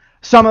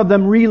 Some of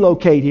them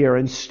relocate here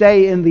and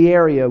stay in the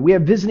area. We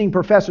have visiting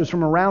professors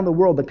from around the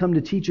world that come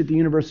to teach at the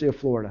University of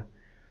Florida.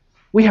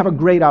 We have a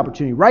great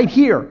opportunity. Right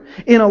here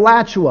in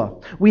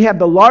Alachua, we have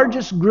the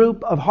largest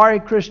group of Hare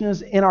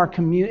Krishnas in our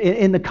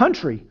in the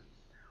country.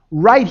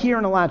 Right here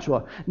in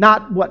Alachua,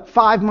 not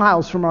 5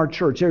 miles from our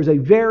church, there's a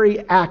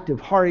very active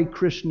Hare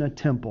Krishna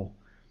temple.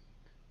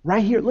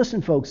 Right here,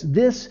 listen folks,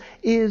 this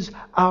is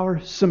our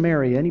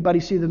Samaria. Anybody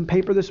see the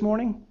paper this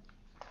morning?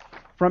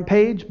 Front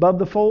page, above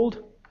the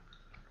fold.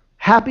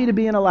 Happy to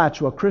be in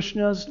Alachua.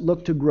 Krishnas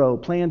look to grow.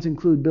 Plans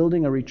include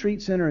building a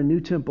retreat center and new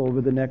temple over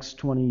the next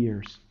 20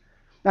 years.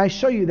 Now I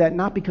show you that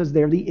not because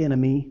they're the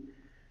enemy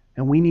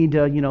and we need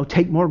to,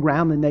 take more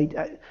ground than they.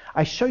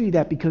 I show you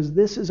that because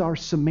this is our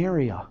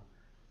Samaria.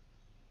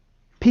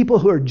 People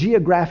who are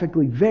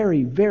geographically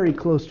very, very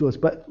close to us.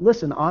 But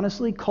listen,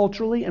 honestly,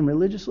 culturally and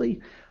religiously,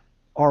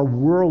 are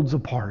worlds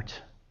apart.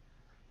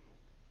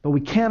 But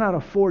we cannot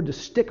afford to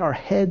stick our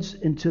heads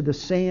into the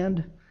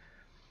sand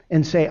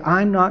and say,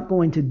 I'm not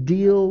going to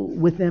deal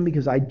with them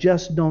because I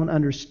just don't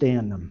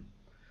understand them.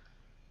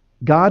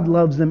 God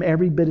loves them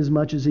every bit as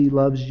much as He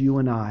loves you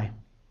and I.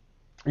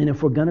 And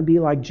if we're going to be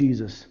like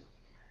Jesus,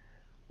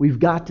 we've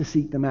got to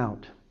seek them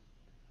out.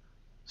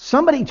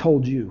 Somebody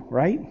told you,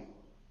 right?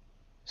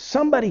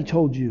 Somebody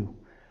told you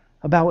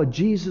about what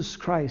Jesus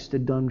Christ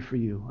had done for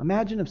you.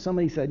 Imagine if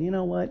somebody said, you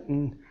know what,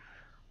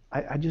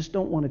 I just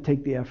don't want to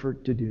take the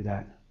effort to do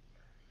that.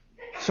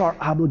 It's our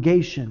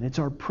obligation, it's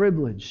our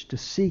privilege to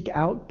seek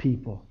out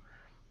people,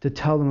 to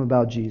tell them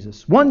about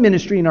Jesus. One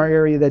ministry in our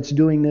area that's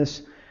doing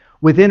this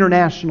with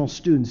international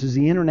students is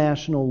the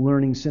International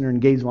Learning Center in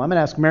Gainesville. I'm going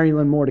to ask Mary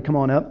Lynn Moore to come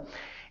on up.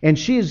 And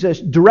she is the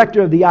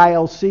director of the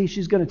ILC.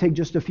 She's going to take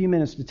just a few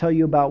minutes to tell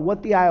you about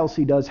what the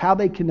ILC does, how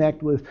they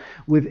connect with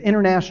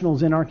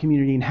internationals in our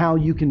community, and how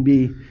you can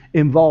be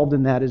involved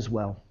in that as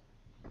well.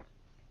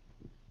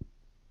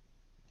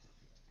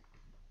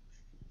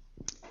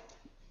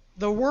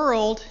 The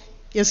world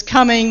is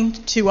coming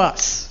to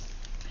us.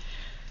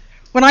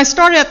 When I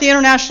started at the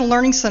International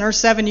Learning Center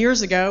 7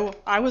 years ago,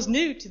 I was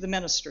new to the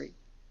ministry.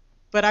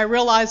 But I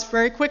realized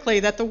very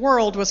quickly that the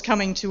world was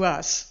coming to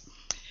us.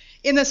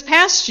 In this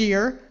past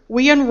year,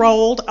 we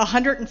enrolled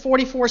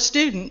 144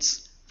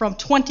 students from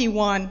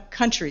 21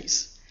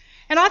 countries.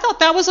 And I thought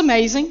that was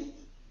amazing.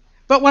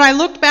 But when I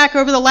looked back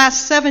over the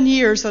last 7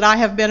 years that I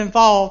have been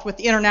involved with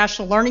the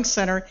International Learning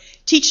Center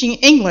teaching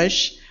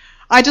English,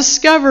 I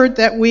discovered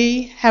that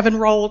we have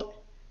enrolled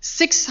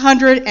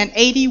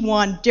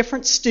 681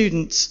 different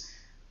students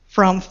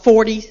from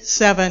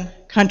 47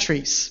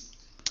 countries.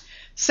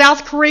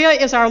 South Korea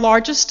is our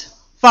largest,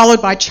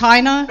 followed by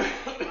China,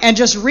 and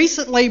just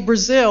recently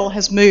Brazil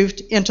has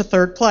moved into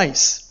third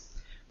place.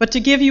 But to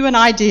give you an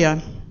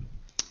idea,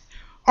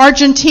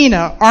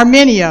 Argentina,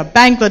 Armenia,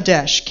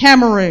 Bangladesh,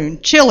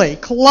 Cameroon, Chile,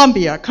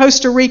 Colombia,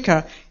 Costa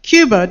Rica,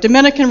 Cuba,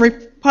 Dominican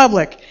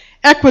Republic,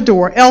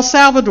 Ecuador, El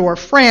Salvador,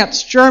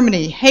 France,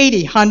 Germany,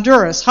 Haiti,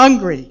 Honduras,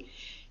 Hungary,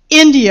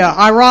 India,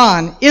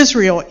 Iran,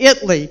 Israel,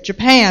 Italy,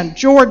 Japan,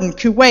 Jordan,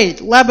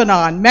 Kuwait,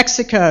 Lebanon,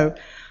 Mexico,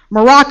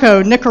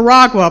 Morocco,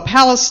 Nicaragua,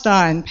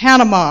 Palestine,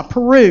 Panama,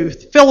 Peru,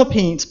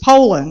 Philippines,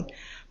 Poland,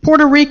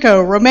 Puerto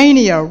Rico,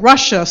 Romania,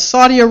 Russia,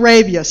 Saudi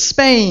Arabia,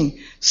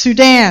 Spain,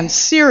 Sudan,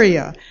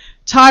 Syria,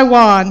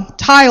 Taiwan,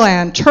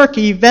 Thailand,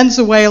 Turkey,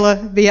 Venezuela,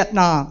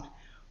 Vietnam.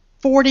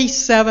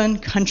 47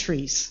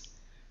 countries.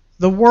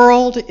 The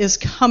world is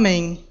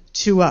coming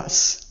to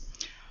us.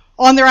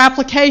 On their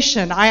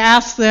application, I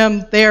asked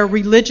them their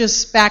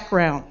religious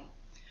background.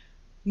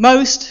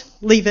 Most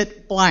leave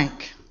it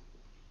blank.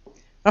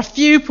 A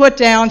few put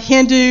down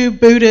Hindu,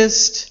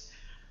 Buddhist,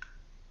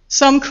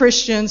 some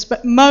Christians,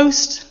 but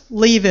most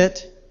leave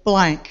it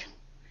blank.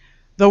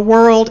 The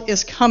world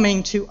is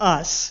coming to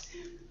us.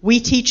 We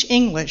teach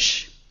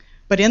English,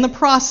 but in the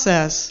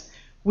process,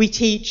 we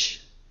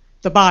teach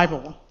the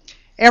Bible.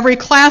 Every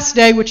class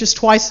day, which is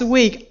twice a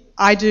week,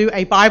 I do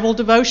a Bible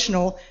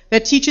devotional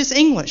that teaches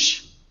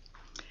English.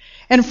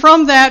 And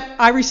from that,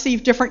 I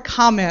receive different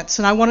comments,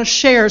 and I want to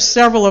share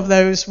several of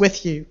those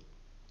with you.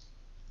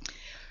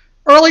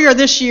 Earlier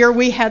this year,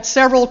 we had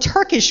several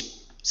Turkish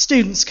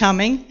students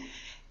coming,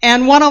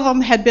 and one of them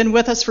had been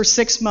with us for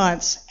 6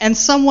 months, and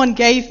someone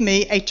gave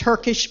me a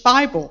Turkish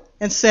Bible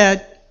and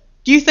said,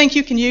 "Do you think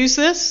you can use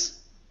this?"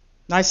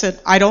 And I said,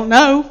 "I don't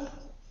know,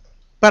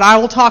 but I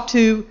will talk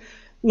to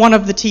one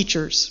of the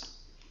teachers."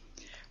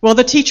 Well,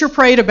 the teacher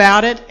prayed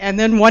about it, and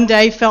then one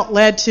day felt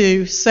led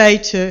to say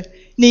to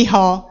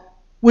Nihal,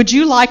 "Would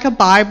you like a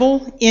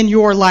Bible in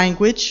your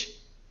language?"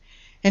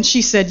 And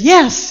she said,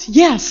 "Yes,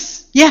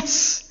 yes,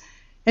 yes."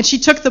 And she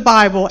took the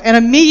Bible and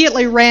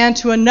immediately ran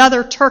to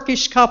another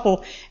Turkish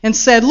couple and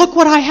said, "Look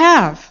what I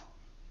have."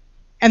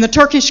 And the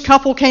Turkish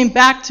couple came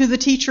back to the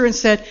teacher and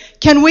said,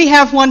 "Can we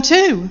have one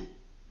too?"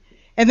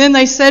 And then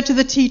they said to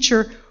the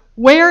teacher,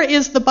 "Where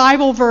is the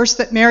Bible verse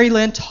that Mary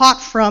Lynn taught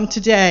from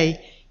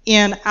today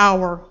in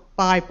our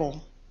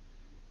Bible?"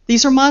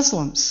 These are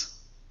Muslims.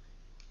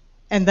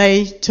 And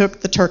they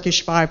took the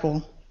Turkish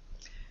Bible.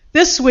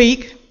 This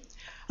week,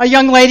 a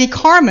young lady,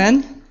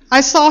 Carmen,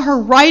 I saw her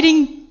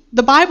writing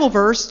the Bible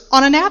verse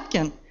on a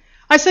napkin.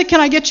 I said, "Can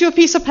I get you a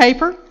piece of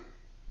paper?"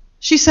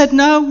 She said,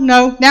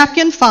 No,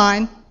 napkin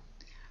fine.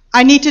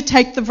 I need to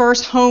take the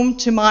verse home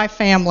to my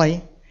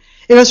family.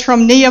 It was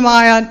from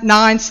Nehemiah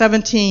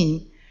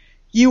 9:17.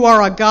 You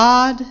are a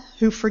God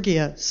who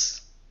forgives.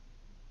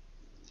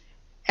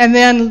 And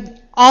then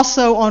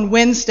also on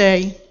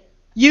Wednesday,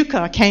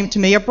 Yuka came to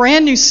me, a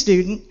brand new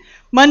student.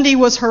 Monday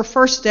was her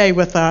first day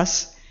with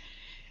us.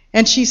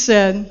 And she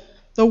said,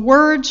 "The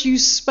words you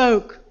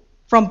spoke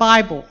from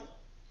Bible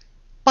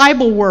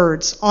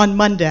words on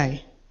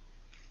Monday,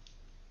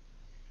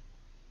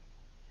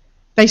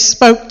 they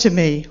spoke to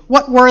me.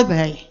 What were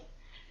they?"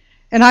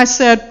 And I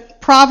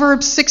said,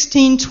 Proverbs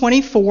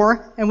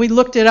 16:24, and we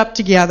looked it up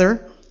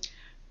together.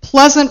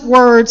 Pleasant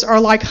words are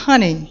like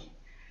honey.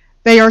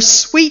 They are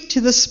sweet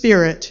to the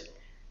spirit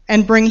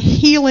and bring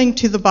healing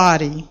to the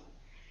body.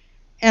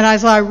 And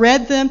as I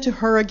read them to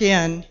her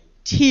again,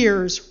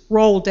 tears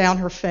rolled down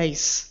her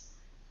face.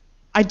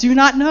 I do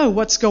not know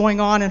what's going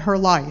on in her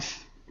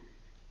life,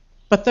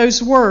 but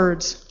those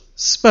words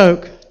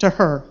spoke to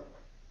her.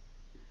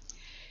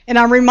 And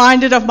I'm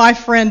reminded of my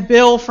friend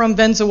Bill from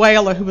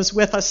Venezuela, who was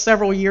with us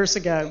several years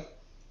ago.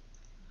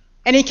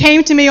 And he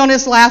came to me on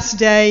his last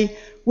day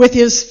with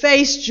his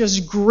face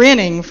just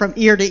grinning from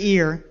ear to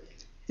ear.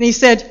 And he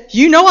said,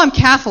 "You know I'm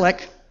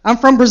Catholic. I'm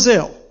from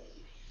Brazil.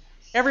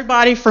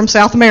 Everybody from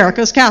South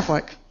America is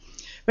Catholic."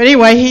 But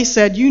anyway, he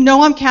said, "You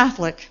know I'm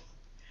Catholic."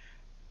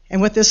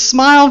 And with his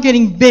smile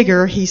getting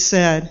bigger, he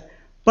said,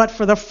 "But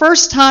for the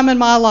first time in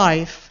my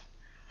life,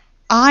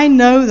 I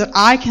know that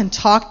I can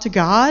talk to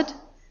God,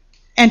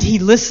 and He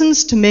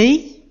listens to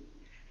me,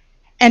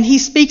 and He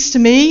speaks to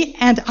me,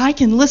 and I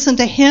can listen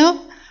to Him.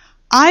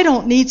 I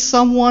don't need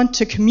someone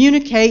to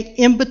communicate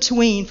in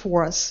between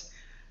for us.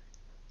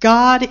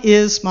 God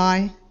is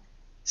my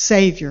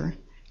Savior.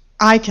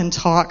 I can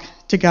talk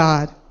to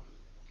God."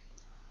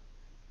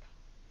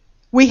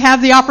 We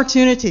have the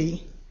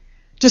opportunity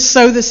to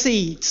sow the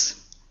seeds.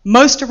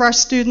 Most of our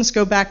students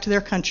go back to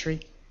their country.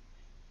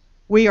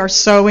 We are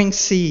sowing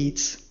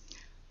seeds.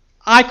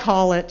 I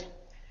call it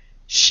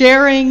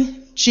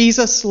sharing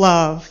Jesus'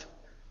 love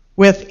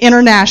with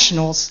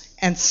internationals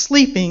and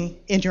sleeping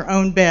in your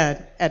own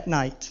bed at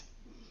night.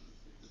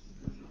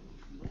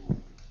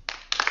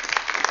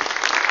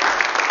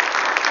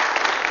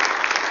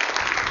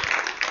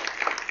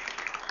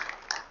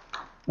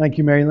 Thank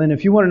you, Mary Lynn.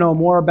 If you want to know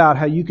more about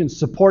how you can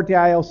support the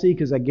ILC,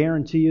 because I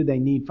guarantee you they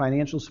need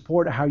financial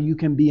support, how you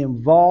can be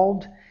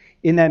involved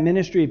in that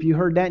ministry, if you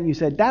heard that and you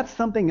said, "That's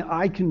something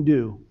I can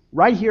do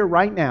right here,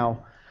 right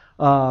now,"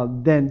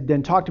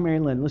 then talk to Mary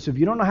Lynn. Listen, if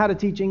you don't know how to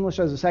teach English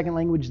as a second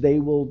language, they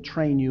will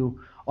train you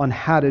on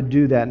how to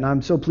do that. And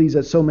I'm so pleased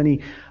that so many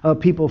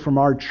people from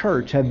our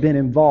church have been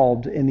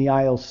involved in the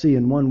ILC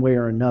in one way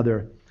or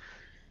another.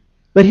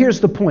 But here's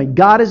the point.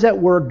 God is at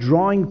work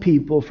drawing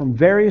people from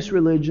various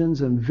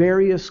religions and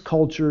various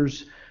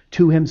cultures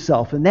to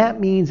Himself. And that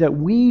means that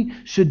we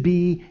should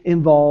be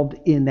involved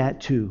in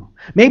that too.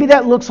 Maybe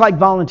that looks like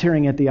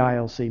volunteering at the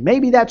ILC.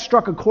 Maybe that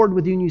struck a chord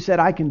with you and you said,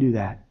 "I can do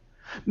that."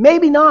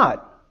 Maybe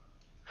not.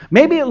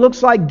 Maybe it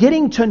looks like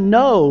getting to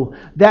know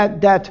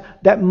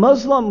that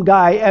Muslim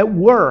guy at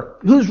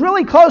work who's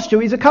really close to you.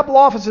 He's a couple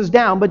offices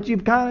down, but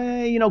you've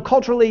kind of,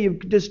 culturally, you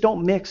just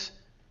don't mix.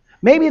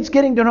 Maybe it's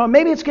getting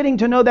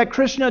to know that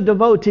Krishna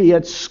devotee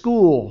at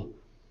school.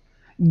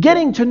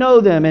 Getting to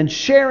know them and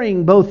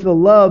sharing both the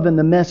love and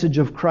the message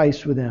of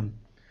Christ with them.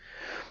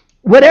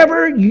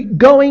 Whatever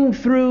going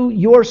through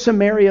your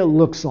Samaria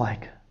looks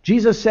like.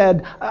 Jesus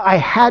said, "I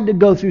had to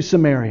go through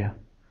Samaria."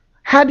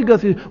 Had to go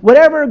through.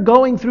 Whatever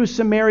going through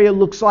Samaria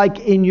looks like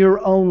in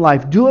your own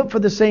life, do it for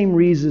the same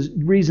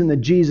reason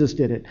that Jesus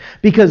did it.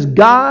 Because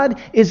God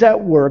is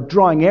at work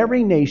drawing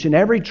every nation,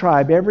 every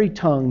tribe, every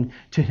tongue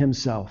to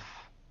Himself.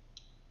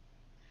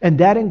 And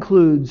that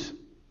includes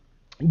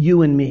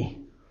you and me.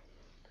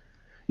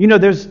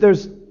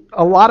 There's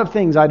a lot of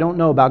things I don't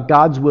know about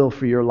God's will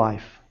for your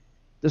life.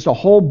 There's a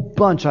whole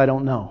bunch I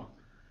don't know.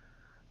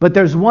 But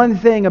there's one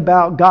thing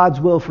about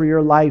God's will for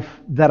your life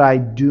that I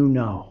do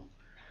know.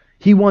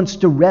 He wants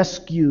to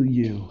rescue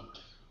you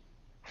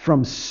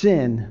from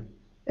sin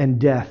and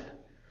death.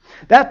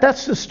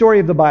 That's the story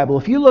of the Bible.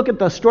 If you look at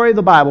the story of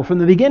the Bible from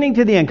the beginning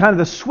to the end, kind of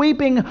the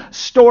sweeping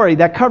story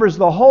that covers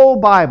the whole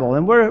Bible,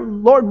 and we're,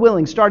 Lord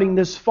willing, starting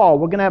this fall,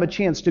 we're going to have a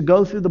chance to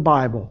go through the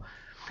Bible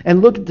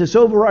and look at this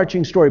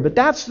overarching story. But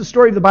that's the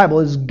story of the Bible,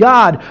 is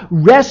God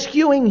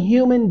rescuing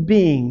human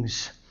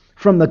beings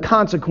from the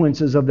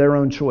consequences of their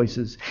own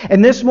choices.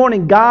 And this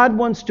morning, God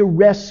wants to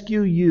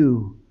rescue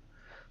you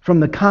from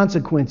the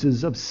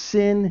consequences of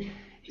sin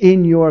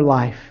in your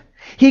life.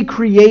 He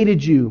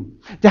created you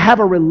to have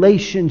a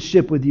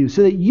relationship with you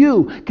so that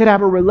you could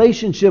have a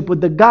relationship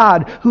with the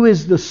God who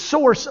is the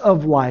source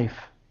of life.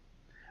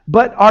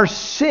 But our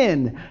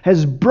sin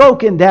has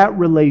broken that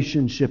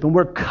relationship and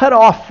we're cut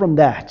off from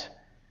that.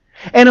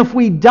 And if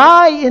we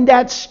die in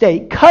that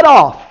state, cut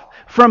off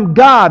from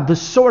God, the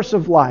source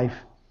of life,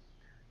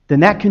 then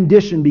that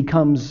condition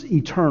becomes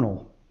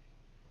eternal.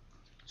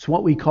 It's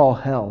what we call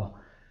hell.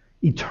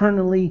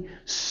 Eternally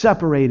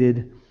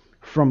separated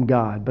from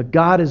God. But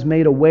God has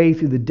made a way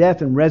through the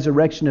death and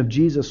resurrection of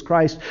Jesus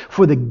Christ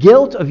for the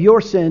guilt of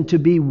your sin to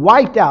be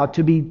wiped out,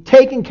 to be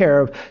taken care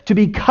of, to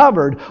be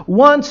covered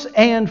once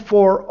and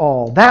for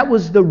all. That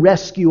was the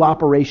rescue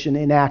operation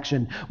in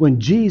action when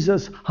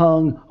Jesus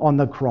hung on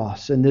the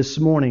cross. And this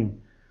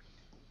morning,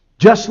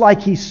 just like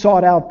He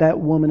sought out that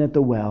woman at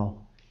the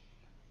well,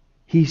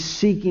 He's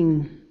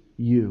seeking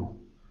you.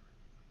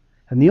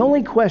 And the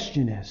only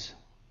question is,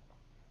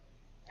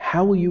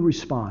 how will you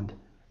respond?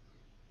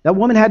 That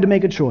woman had to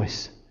make a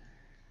choice.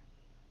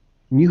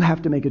 And you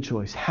have to make a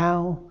choice.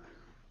 How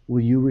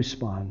will you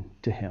respond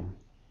to Him?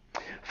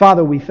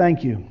 Father, we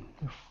thank You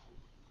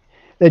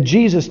that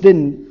Jesus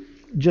didn't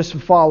just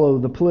follow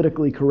the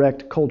politically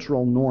correct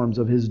cultural norms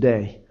of His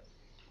day,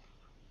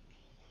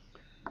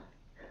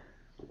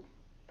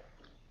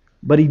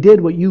 but He did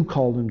what You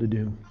called Him to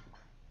do.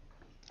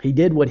 He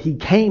did what He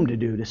came to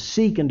do, to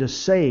seek and to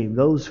save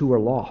those who are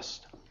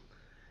lost.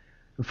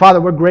 And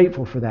Father, we're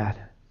grateful for that.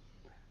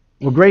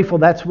 We're grateful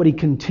that's what He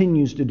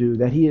continues to do,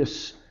 that He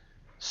has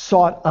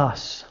sought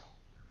us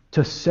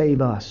to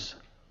save us.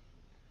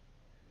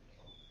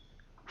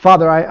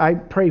 Father, I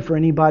pray for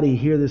anybody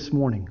here this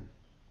morning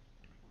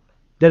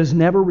that has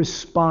never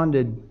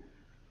responded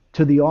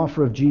to the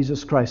offer of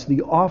Jesus Christ,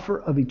 the offer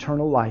of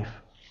eternal life.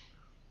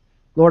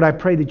 Lord, I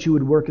pray that you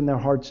would work in their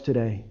hearts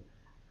today.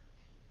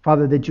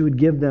 Father, that you would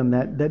give them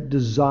that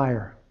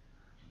desire.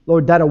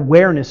 Lord, that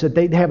awareness that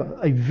they have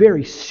a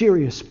very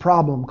serious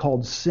problem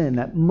called sin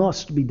that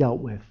must be dealt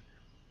with.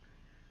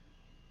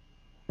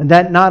 And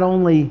that not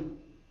only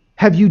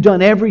have you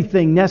done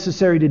everything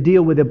necessary to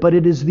deal with it, but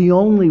it is the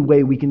only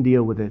way we can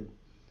deal with it.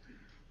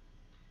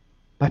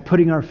 By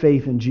putting our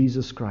faith in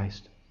Jesus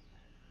Christ.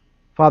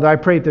 Father, I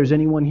pray if there's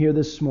anyone here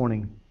this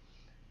morning,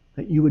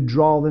 that you would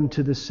draw them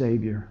to the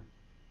Savior.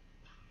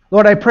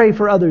 Lord, I pray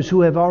for others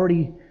who have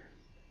already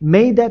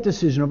made that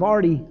decision, have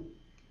already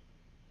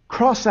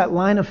crossed that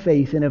line of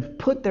faith and have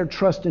put their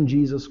trust in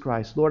Jesus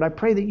Christ. Lord, I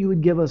pray that you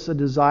would give us a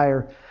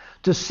desire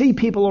to see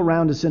people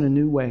around us in a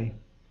new way.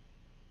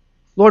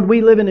 Lord,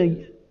 we live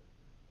in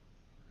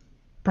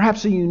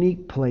perhaps a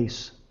unique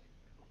place,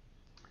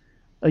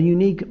 a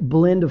unique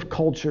blend of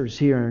cultures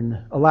here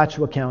in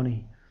Alachua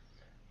County.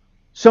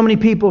 So many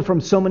people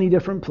from so many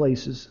different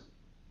places,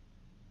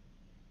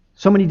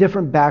 so many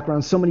different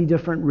backgrounds, so many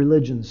different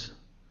religions.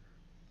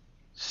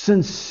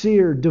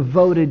 Sincere,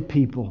 devoted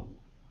people.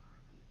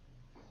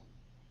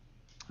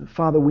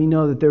 Father, we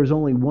know that there's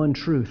only one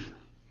truth.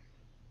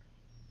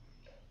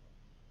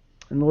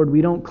 And Lord,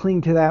 we don't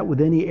cling to that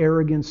with any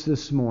arrogance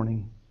this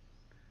morning,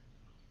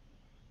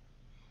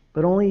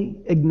 but only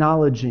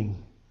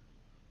acknowledging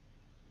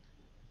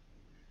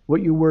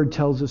what your word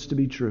tells us to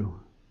be true.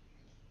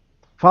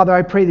 Father,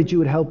 I pray that you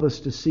would help us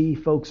to see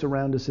folks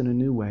around us in a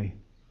new way,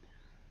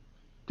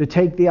 to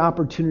take the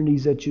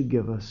opportunities that you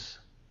give us,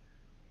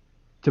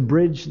 to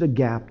bridge the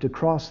gap, to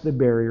cross the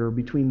barrier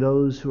between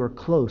those who are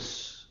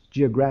close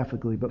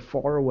geographically but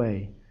far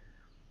away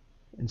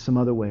in some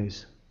other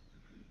ways.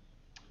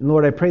 And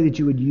Lord, I pray that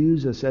you would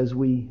use us as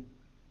we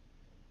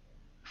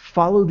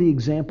follow the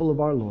example of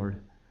our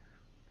Lord.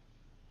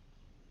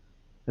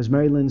 As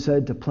Mary Lynn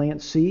said, to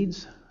plant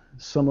seeds.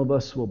 Some of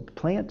us will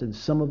plant and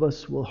some of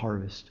us will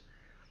harvest.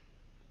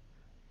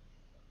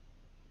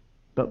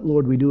 But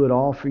Lord, we do it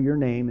all for your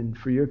name and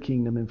for your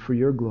kingdom and for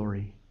your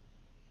glory.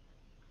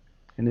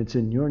 And it's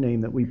in your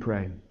name that we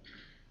pray.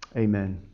 Amen.